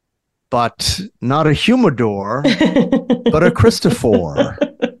 but not a humidor, but a Christopher.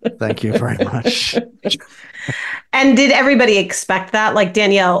 Thank you very much. And did everybody expect that? Like,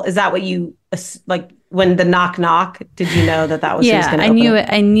 Danielle, is that what you like when the knock knock? Did you know that was? Yeah, I knew it.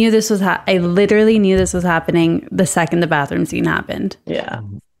 I knew this was. I literally knew this was happening the second the bathroom scene happened. Yeah,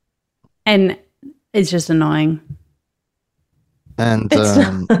 and it's just annoying. And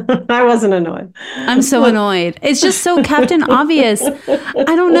I wasn't annoyed. I'm so annoyed. It's just so Captain Obvious. I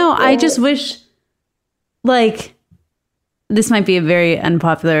don't know. I just wish, like, this might be a very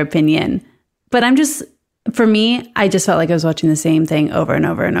unpopular opinion, but for me, I just felt like I was watching the same thing over and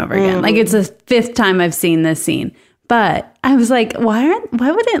over and over again. Like, it's the 5th time I've seen this scene. But I was like, why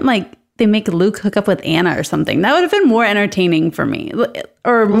wouldn't, like, they make Luke hook up with Anna or something? That would have been more entertaining for me,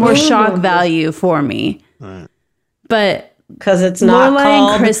 or more shock value for me. Right. But because it's not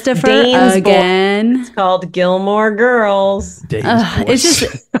called Christopher Dane's again. It's called Gilmore Girls. It's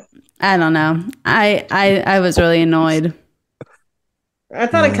just, I don't know. I was really annoyed. I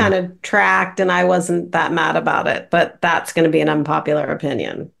thought it kind of tracked, and I wasn't that mad about it. But that's going to be an unpopular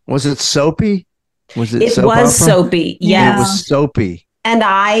opinion. Was it soapy? Was it? It soap was opera? soapy. Yes, it was soapy, and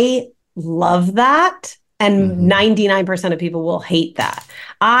I love that. And 99% of people will hate that.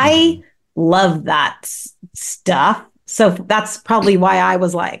 I love that stuff. So that's probably why I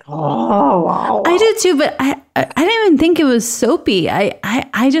was like, oh, wow. I did too, but I didn't even think it was soapy.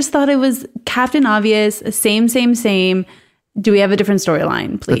 I just thought it was Captain Obvious, same. Do we have a different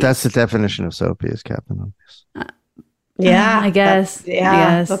storyline, please? but that's the definition of soapy is Captain Obvious. Yeah, I guess.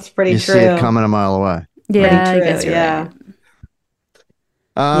 That's pretty You true. see it coming a mile away. Yeah, Pretty I guess true, you're yeah.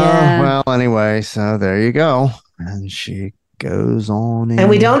 right. Well, anyway, so there you go. And she goes on in. And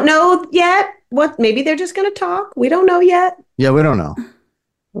we don't know yet what, maybe they're just going to talk. We don't know yet. Yeah, we don't know.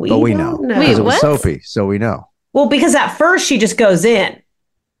 But we know. don't know. Because it was Wait, what? soapy, so we know. Well, because at first she just goes in.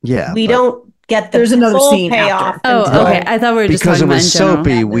 Yeah. We but don't get the There's another full scene payoff. after. Oh, until- okay. I thought we were just because talking it about was in general.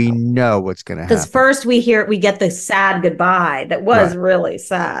 soapy, we know what's going to happen. Because first we get the sad goodbye that was Right. really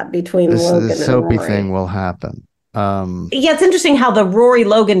sad between This Logan the and soapy Rory. thing will happen. Yeah, it's interesting how the Rory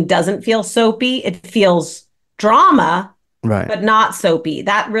Logan doesn't feel soapy. It feels drama, Right. but not soapy.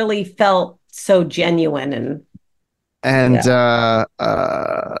 That really felt so genuine And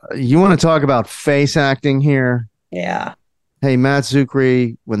you want to talk about face acting here? yeah. Hey, Matt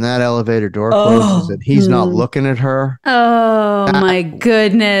Zuckery, when that elevator door closes and he's not looking at her. Oh, my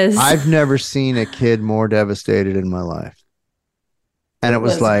goodness. I've never seen a kid more devastated in my life. And it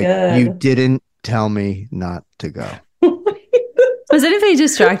was like, good. you didn't tell me not to go. Was anybody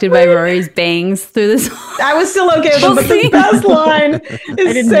distracted by Rory's bangs through this? I was still okay with it, but the best line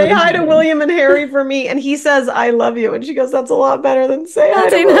is say hi to William and Harry for me. And he says, I love you. And she goes, that's a lot better than say hi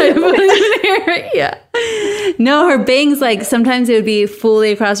to William and Harry. Yeah. No, her bangs, like sometimes it would be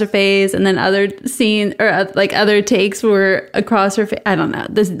fully across her face, and then other scenes or like other takes were across her face. I don't know.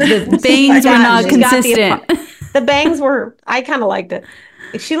 The bangs were not consistent. The bangs were, I kind of liked it.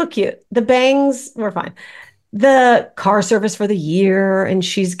 She looked cute. The bangs were fine. The car service for the year, and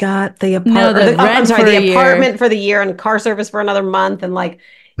she's got the apartment. The apartment for the year, and car service for another month, and like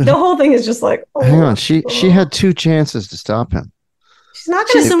the whole thing is just like. Oh, hang on, she had 2 chances to stop him. She's not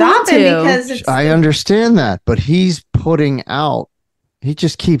going to stop him because I understand that, but he's putting out. He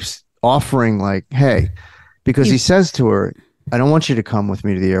just keeps offering, like, hey, because he says to her, "I don't want you to come with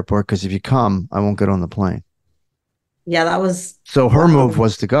me to the airport because if you come, I won't get on the plane." Yeah, that was. So her move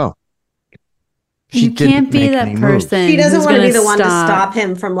was to go. She You can't be that person. She doesn't who's want to be gonna the one to stop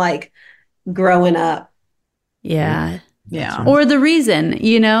him from like growing up. Yeah. Yeah. Or the reason,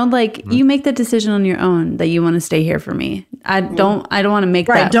 like you make that decision on your own that you want to stay here for me. I don't want to make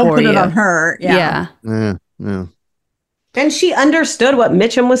that Don't for put you. it on her. Yeah. Yeah. And she understood what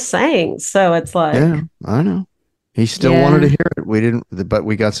Mitchum was saying. So it's like. Yeah, I know. He still wanted to hear it. We didn't, but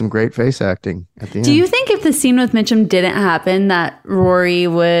we got some great face acting at the end. Do you think if the scene with Mitchum didn't happen, that Rory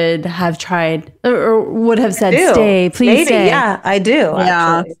would have tried or would have said, "Stay, please Maybe. stay"? Yeah, I do.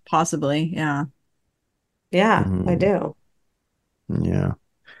 Yeah, actually. possibly. Yeah. Yeah, I do. Yeah.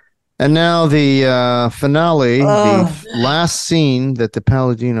 And now the finale, the last scene that the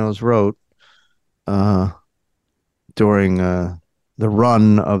Palladinos wrote during the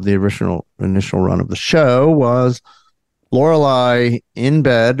run of the initial run of the show was Lorelai in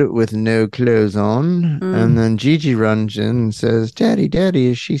bed with no clothes on, and then Gigi runs in and says, "Daddy,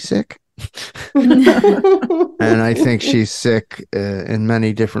 is she sick?" And I think she's sick in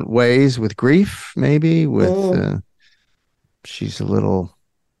many different ways, with grief, maybe with she's a little,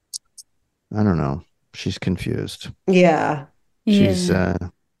 I don't know, she's confused. Yeah.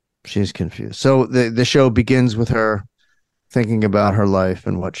 She's confused. So the show begins with her thinking about her life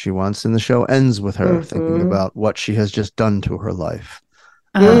and what she wants, and the show ends with her thinking about what she has just done to her life.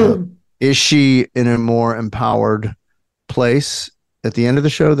 Is she in a more empowered place at the end of the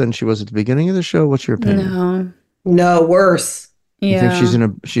show than she was at the beginning of the show? What's your opinion? No, worse. You think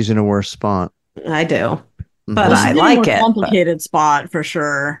she's in a worse spot? I do. But Well, I she's in a like more it. complicated spot for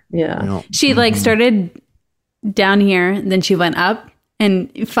sure. Yeah. She like started down here, then she went up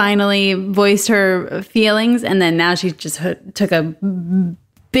and finally voiced her feelings, and then now she just took a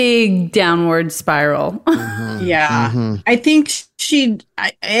big downward spiral. Yeah. I think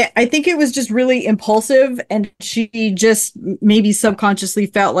I think it was just really impulsive, and she just maybe subconsciously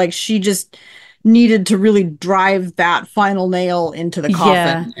felt like she just needed to really drive that final nail into the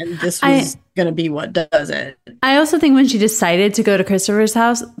coffin, and this was going to be what does it. I also think when she decided to go to Christopher's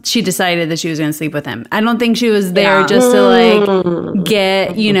house, she decided that she was going to sleep with him. I don't think she was there just to like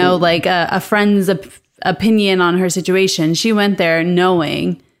get, you know, like a friend's opinion on her situation. She went there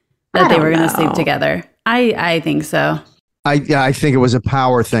knowing that they were going to sleep together. I think so. I think it was a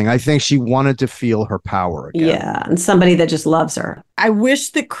power thing. I think she wanted to feel her power again. Yeah, and somebody that just loves her. I wish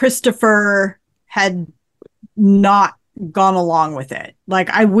that Christopher had not gone along with it. Like,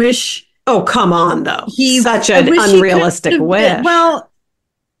 I wish. Oh, come on, though. He's such an unrealistic wish. Well,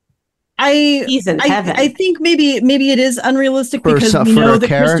 he's in heaven. I think maybe it is unrealistic For because we know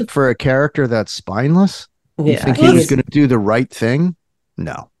that for a character that's spineless. Yeah, you think he was going to do the right thing?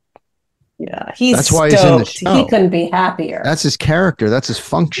 No. Yeah, he's that's why he's in the show. He couldn't be happier. That's his character. That's his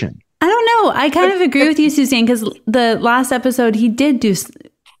function. I don't know. I kind of agree with you, Suzanne, because the last episode he did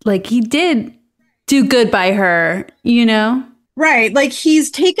do good by her, you know? Right. Like,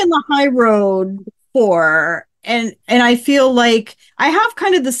 he's taken the high road for, and I feel like I have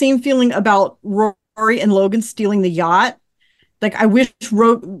kind of the same feeling about Rory and Logan stealing the yacht. Like, I wish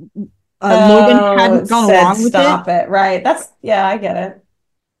Logan hadn't gone along with it. Stop it. Right. I get it.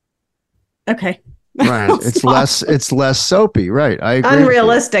 Okay. Right. It's less soapy. Right. I agree.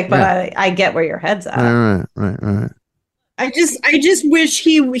 Unrealistic, but I get where your head's at. Right. I just wish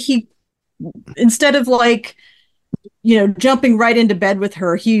he instead of like, you know, jumping right into bed with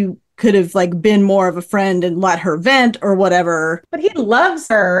her, he could have like been more of a friend and let her vent or whatever. But he loves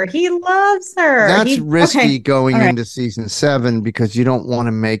her. That's risky going into season 7 because you don't want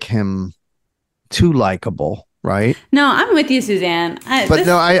to make him too likable, right? No, I'm with you, Suzanne.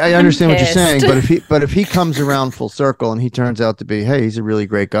 I understand what you're saying. But if he comes around full circle and he turns out to be, hey, he's a really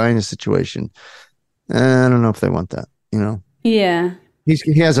great guy in a situation, I don't know if they want that. You know? Yeah.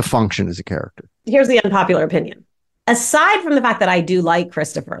 He has a function as a character. Here's the unpopular opinion. Aside from the fact that I do like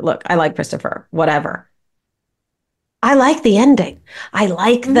Christopher, look, I like Christopher, whatever. I like the ending. I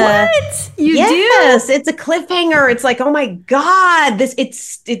like the what you do. Yes, it's a cliffhanger. It's like, oh my God,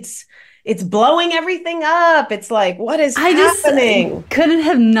 it's blowing everything up. It's like, what is happening? Just couldn't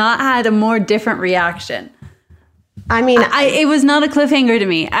have not had a more different reaction. I mean, it was not a cliffhanger to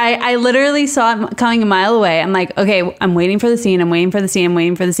me. I literally saw it coming a mile away. I'm like, okay, I'm waiting for the scene.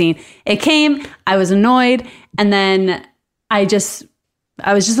 It came. I was annoyed. And then I was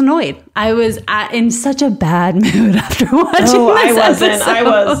just annoyed. I was in such a bad mood after watching this episode. I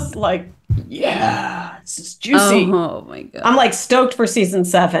was like, yeah, this is juicy. Oh my God. I'm like stoked for season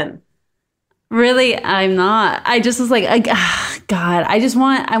 7. Really? I'm not. I just was like, God,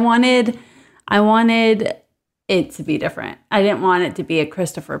 I wanted it to be different. I didn't want it to be a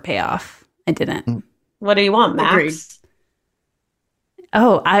Christopher payoff. I didn't. What do you want, Max? Agreed.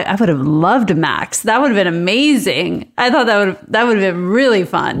 Oh, I would have loved Max. That would have been amazing. I thought that would have been really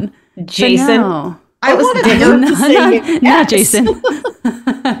fun. Jason. No. I wanted not Jason.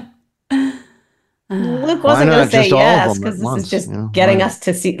 Luke wasn't going to say yes because this is just getting us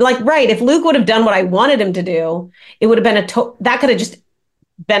to see. Like, right, if Luke would have done what I wanted him to do, it would have been that could have just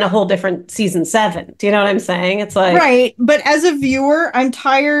been a whole different season 7. Do you know what I'm saying? It's like right, but as a viewer, I'm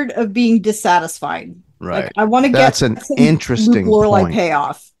tired of being dissatisfied. Right. Like, I want to get that's an interesting point.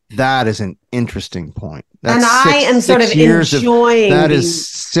 Payoff. That is an interesting point. That's and I am sort of enjoying that is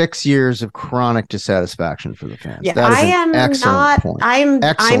 6 years of chronic dissatisfaction for the fans. Yeah, that is I am excellent point.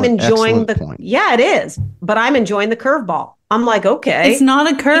 I'm enjoying the point. Yeah, it is. But I'm enjoying the curveball. I'm like, okay. It's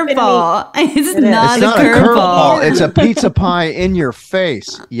not a curveball. It's not a curveball. It's a pizza pie in your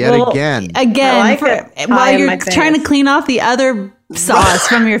face yet again. While you're trying to clean off the other sauce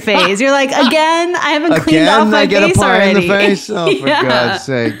from your face. You're like, again, I haven't cleaned off my face already. In the face? Oh, for God's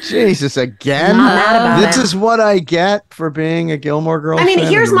sake. Jesus, again? Not mad about this is what I get for being a Gilmore Girls fan. I mean,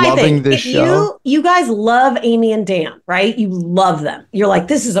 here's my thing. This show. You guys love Amy and Dan, right? You love them. You're like,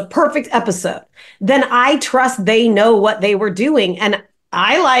 this is a perfect episode. Then I trust they know what they were doing. And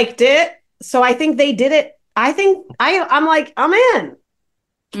I liked it. So I think they did it. I'm like, I'm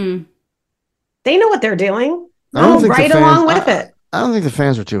in. They know what they're doing. I'm right along with it. I don't think the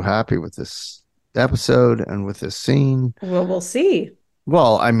fans are too happy with this episode and with this scene. Well, we'll see.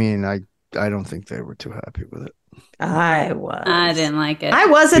 Well, I mean, I don't think they were too happy with it. I was. I didn't like it. I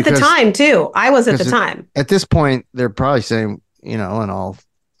was at the time, too. I was at the time. At this point, they're probably saying, you know, and I'll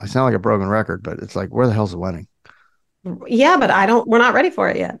I sound like a broken record, but it's like, where the hell's the wedding? Yeah, but we're not ready for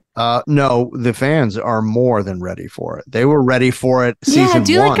it yet. No, the fans are more than ready for it. They were ready for it Yeah, season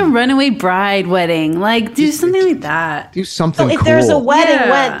do one. like a runaway bride wedding. Like, do something like that. Do something So if cool. there's a wedding,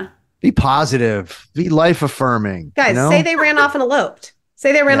 when Be positive. Be life affirming. guys say they ran off and eloped.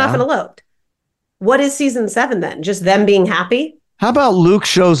 What is season 7 then? Just them being happy? How about Luke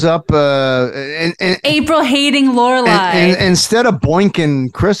shows up and April hating Lorelai. And instead of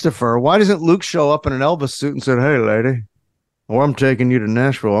boinking Christopher, why doesn't Luke show up in an Elvis suit and said, "Hey, lady, or I'm taking you to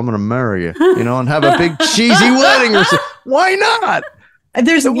Nashville. I'm going to marry you," and have a big cheesy wedding or something? Why not?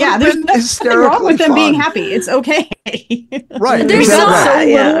 There's nothing wrong with them being happy. It's okay. Right. There's so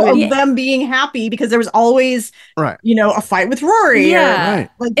Exactly. little of them being happy because there was always, a fight with Rory. Yeah.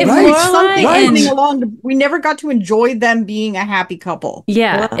 Or, like If there was Lorelai something and- happening along. We never got to enjoy them being a happy couple.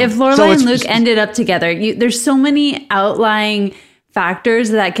 Yeah. If Lorelai and Luke ended up together, there's so many outlying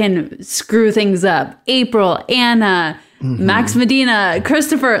factors that can screw things up. April, Anna, Max Medina,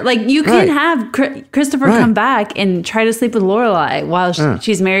 Christopher. Like, you can have Christopher come back and try to sleep with Lorelai while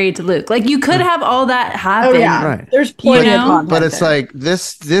she's married to Luke. Like, you could have all that happen. Oh yeah, Right. There's plenty of content But it's there. like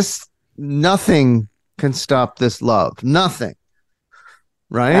this nothing can stop this love. Nothing.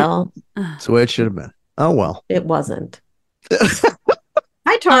 Right? Well, that's the way it should have been. Oh well. It wasn't.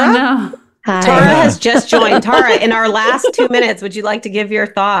 Hi, Tara. Oh, no. Tara has just joined. Tara, in our last 2 minutes, would you like to give your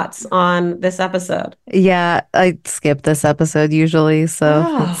thoughts on this episode? Yeah, I skip this episode usually,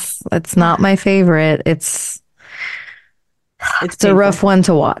 so it's not my favorite. It's a rough one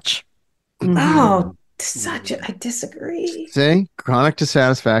to watch. Oh, I disagree. See? Chronic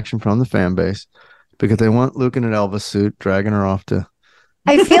dissatisfaction from the fan base because they want Luke in an Elvis suit dragging her off to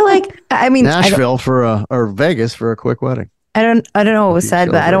I feel like Nashville or Vegas for a quick wedding. I don't know what was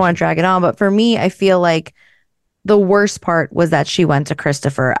said, but I don't want to drag it on. But for me, I feel like the worst part was that she went to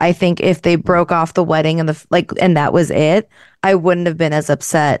Christopher. I think if they broke off the wedding and and that was it, I wouldn't have been as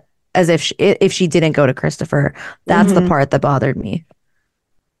upset as if she didn't go to Christopher. That's the part that bothered me.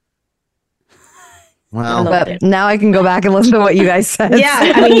 Wow. But now I can go back and listen to what you guys said.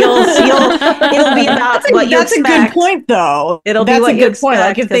 Yeah, I mean, it'll be about what you That's expect. a good point, though. It'll be That's what a you good point.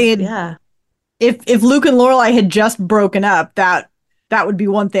 Like if expect, they had, 'cause- if Luke and Lorelai had just broken up, that would be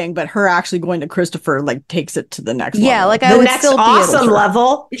one thing. But her actually going to Christopher takes it to the next level. Yeah, like I the would next still be awesome able to.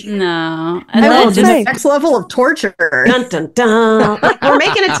 level. No. And then the next level of torture. Dun, dun, dun. Like, we're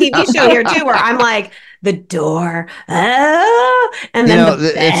making a TV show here too, where I'm like the door, and then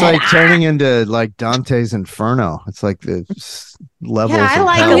it's like turning into like Dante's Inferno. It's like the levels. Yeah, I of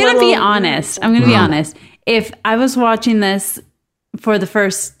like hell. I'm going to be honest. If I was watching this for the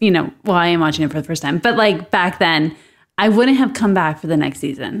first, I am watching it for the first time, but like back then, I wouldn't have come back for the next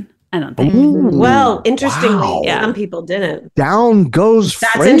season. I don't think. Ooh, well, interestingly, wow. some people didn't. Down goes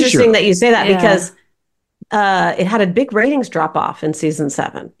That's Frasier. interesting that you say that Yeah. because it had a big ratings drop off in season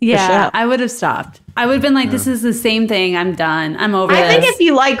 7. the Yeah, show. I would have stopped. I would have been like, this is the same thing. I'm done. I'm over I this. think if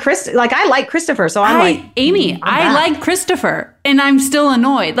you like I like Christopher, so I'm like, Amy, I like Christopher and I'm still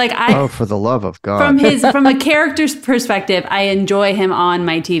annoyed. Like Oh, for the love of God. from a character's perspective, I enjoy him on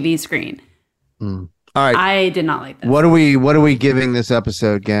my TV screen. All right. I did not like this. What are we giving this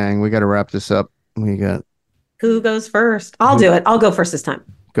episode, gang? We got to wrap this up. We got. who goes first? I'll do it. I'll go first this time.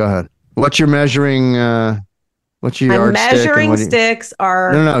 Go ahead. What's your measuring? What's your My yardstick? and measuring what do you- sticks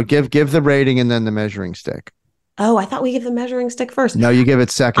are. No. Give the rating and then the measuring stick. Oh, I thought we give the measuring stick first. No, you give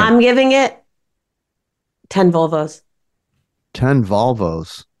it second. I'm giving it 10 Volvos. 10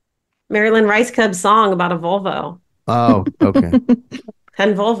 Volvos. Marilyn Rice Cub's song about a Volvo. Oh, okay.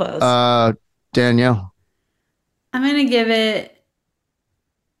 10 Volvos. Danielle. I'm going to give it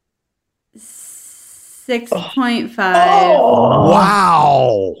 6.5.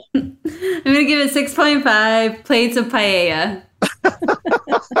 Wow. I'm going to give it 6.5 plates of paella.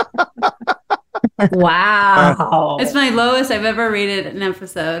 Wow. It's my lowest I've ever rated an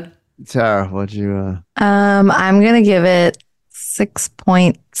episode. Tara, what'd you? I'm gonna give it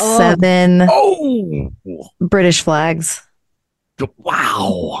 6.7 British flags.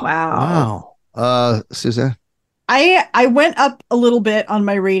 Wow. Suzanne. I went up a little bit on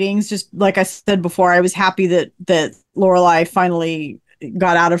my ratings, just like I said before. I was happy that Lorelai finally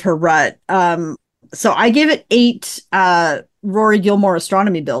got out of her rut. So I give it 8 Rory Gilmore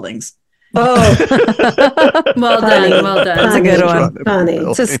astronomy buildings. Oh, well done. Well done. That's a good one.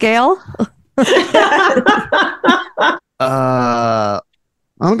 Funny. To scale.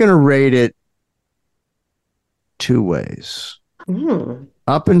 I'm gonna rate it 2 ways.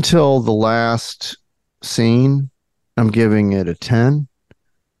 Up until the last scene, I'm giving it a 10.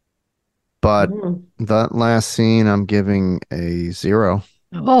 But that last scene, I'm giving a 0.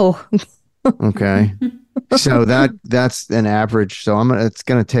 Oh. Okay. So that's an average. So it's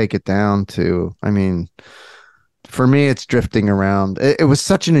gonna take it down to, I mean, for me, it's drifting around. It was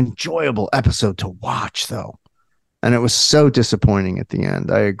such an enjoyable episode to watch, though. And it was so disappointing at the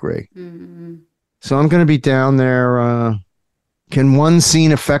end. I agree. Mm-hmm. So I'm going to be down there. Can one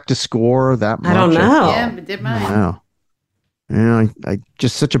scene affect a score that much? I don't know. Yeah, it did mine. Wow. I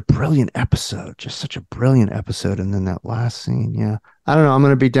just such a brilliant episode. Just such a brilliant episode. And then that last scene. Yeah. I don't know. I'm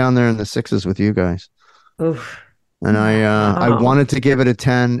going to be down there in the 6s with you guys. Oof. And I wanted to give it a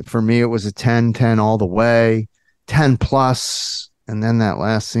 10. For me, it was a 10 all the way. 10 plus, and then that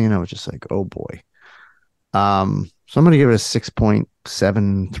last scene, I was just like, oh boy. So I'm gonna give it a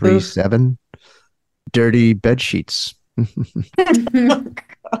 6.737. Dirty bed sheets.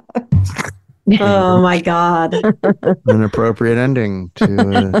 Oh my God. An appropriate ending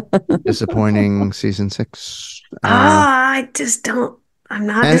to a disappointing season 6. I just don't. I'm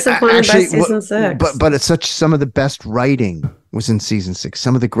not disappointed by season 6. But it's some of the best writing was in season 6.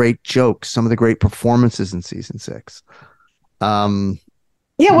 Some of the great jokes, some of the great performances in season 6. Yeah,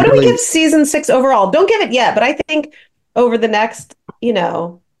 what do we give season 6 overall? Don't give it yet, but I think over the next,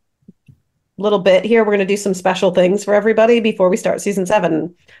 little bit here, we're going to do some special things for everybody before we start season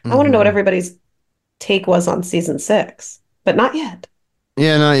 7. I want to know what everybody's take was on season 6, but not yet.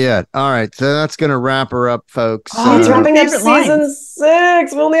 Yeah, not yet. All right, so that's going to wrap her up, folks. It's wrapping up season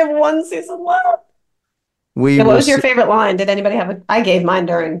 6. We only have one season left. What was your favorite line? Did anybody have I gave mine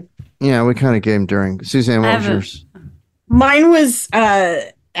during. Yeah, we kind of gave them during. Suzanne, what was yours? Mine was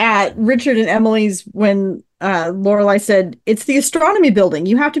at Richard and Emily's when Lorelai said, "It's the astronomy building.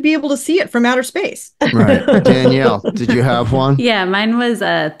 You have to be able to see it from outer space." Right. Danielle, did you have one? Yeah, mine was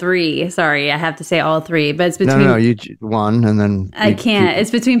 3. Sorry, I have to say all 3, but it's between. No, you one, and then I can't.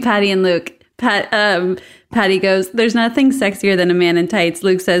 It's between Patty and Luke. Patty goes, "There's nothing sexier than a man in tights."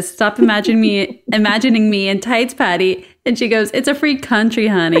 Luke says, "Stop imagining me in tights, Patty." And she goes, "It's a free country,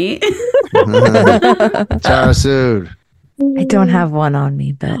 honey." Tarasood. I don't have one on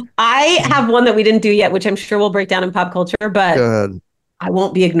me, but I have one that we didn't do yet, which I'm sure we'll break down in pop culture, but I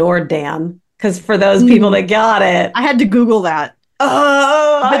won't be ignored, Dan, because for those people that got it. I had to Google that.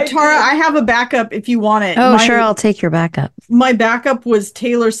 Oh, but Tara, I have a backup if you want it. Oh, sure, I'll take your backup. My backup was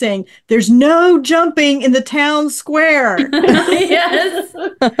Taylor saying, "There's no jumping in the town square." Yes.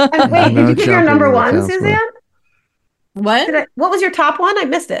 Wait, did you give your number one, Suzanne? What? What was your top one? I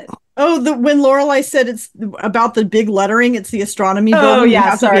missed it. Oh, when Lorelai said it's about the big lettering, it's the astronomy building. Oh, yeah, you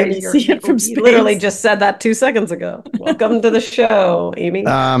have sorry. to be able to see it from space. Literally just said that 2 seconds ago. Welcome to the show, Amy.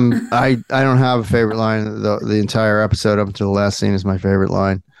 I don't have a favorite line. The entire episode up until the last scene is my favorite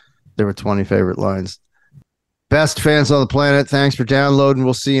line. There were 20 favorite lines. Best fans on the planet, thanks for downloading.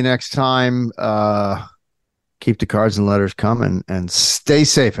 We'll see you next time. Keep the cards and letters coming, and stay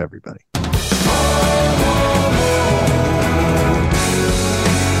safe, everybody.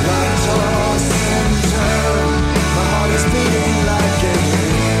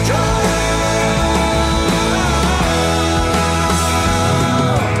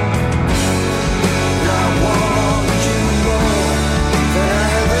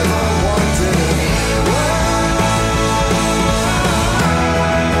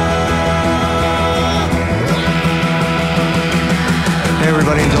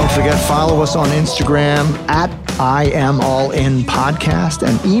 Don't forget, follow us on Instagram at IamAllInPodcast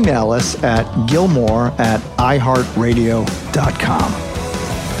and email us at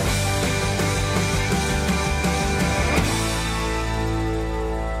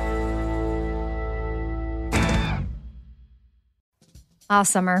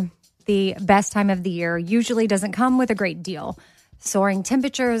Summer, the best time of the year, usually doesn't come with a great deal. Soaring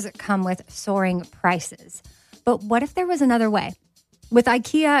temperatures come with soaring prices. But what if there was another way? With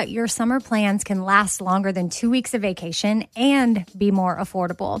IKEA, your summer plans can last longer than 2 weeks of vacation and be more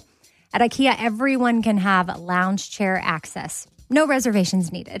affordable. At IKEA, everyone can have lounge chair access. No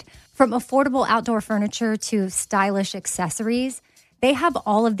reservations needed. From affordable outdoor furniture to stylish accessories, they have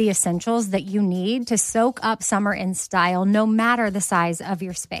all of the essentials that you need to soak up summer in style, no matter the size of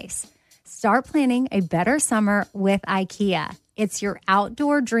your space. Start planning a better summer with IKEA. It's your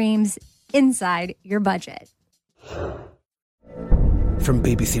outdoor dreams inside your budget. From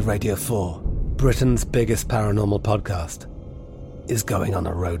BBC Radio 4, Britain's biggest paranormal podcast is going on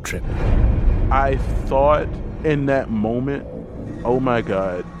a road trip. I thought in that moment, oh my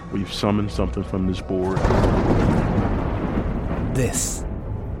God, we've summoned something from this board. This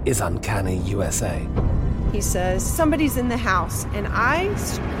is Uncanny USA. He says, somebody's in the house, and I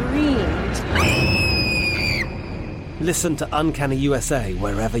screamed. Listen to Uncanny USA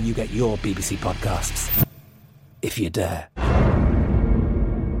wherever you get your BBC podcasts, if you dare.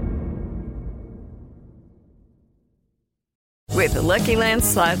 With the Lucky Land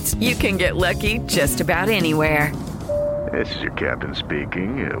Slots, you can get lucky just about anywhere. This is your captain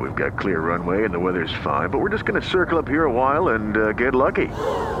speaking. We've got clear runway and the weather's fine, but we're just going to circle up here a while and get lucky.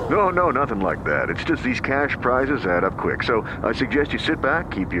 No, nothing like that. It's just these cash prizes add up quick. So I suggest you sit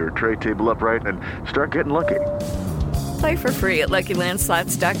back, keep your tray table upright, and start getting lucky. Play for free at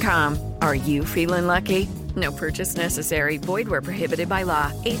LuckyLandSlots.com. Are you feeling lucky? No purchase necessary. Void where prohibited by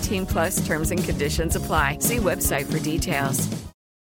law. 18+ terms and conditions apply. See website for details.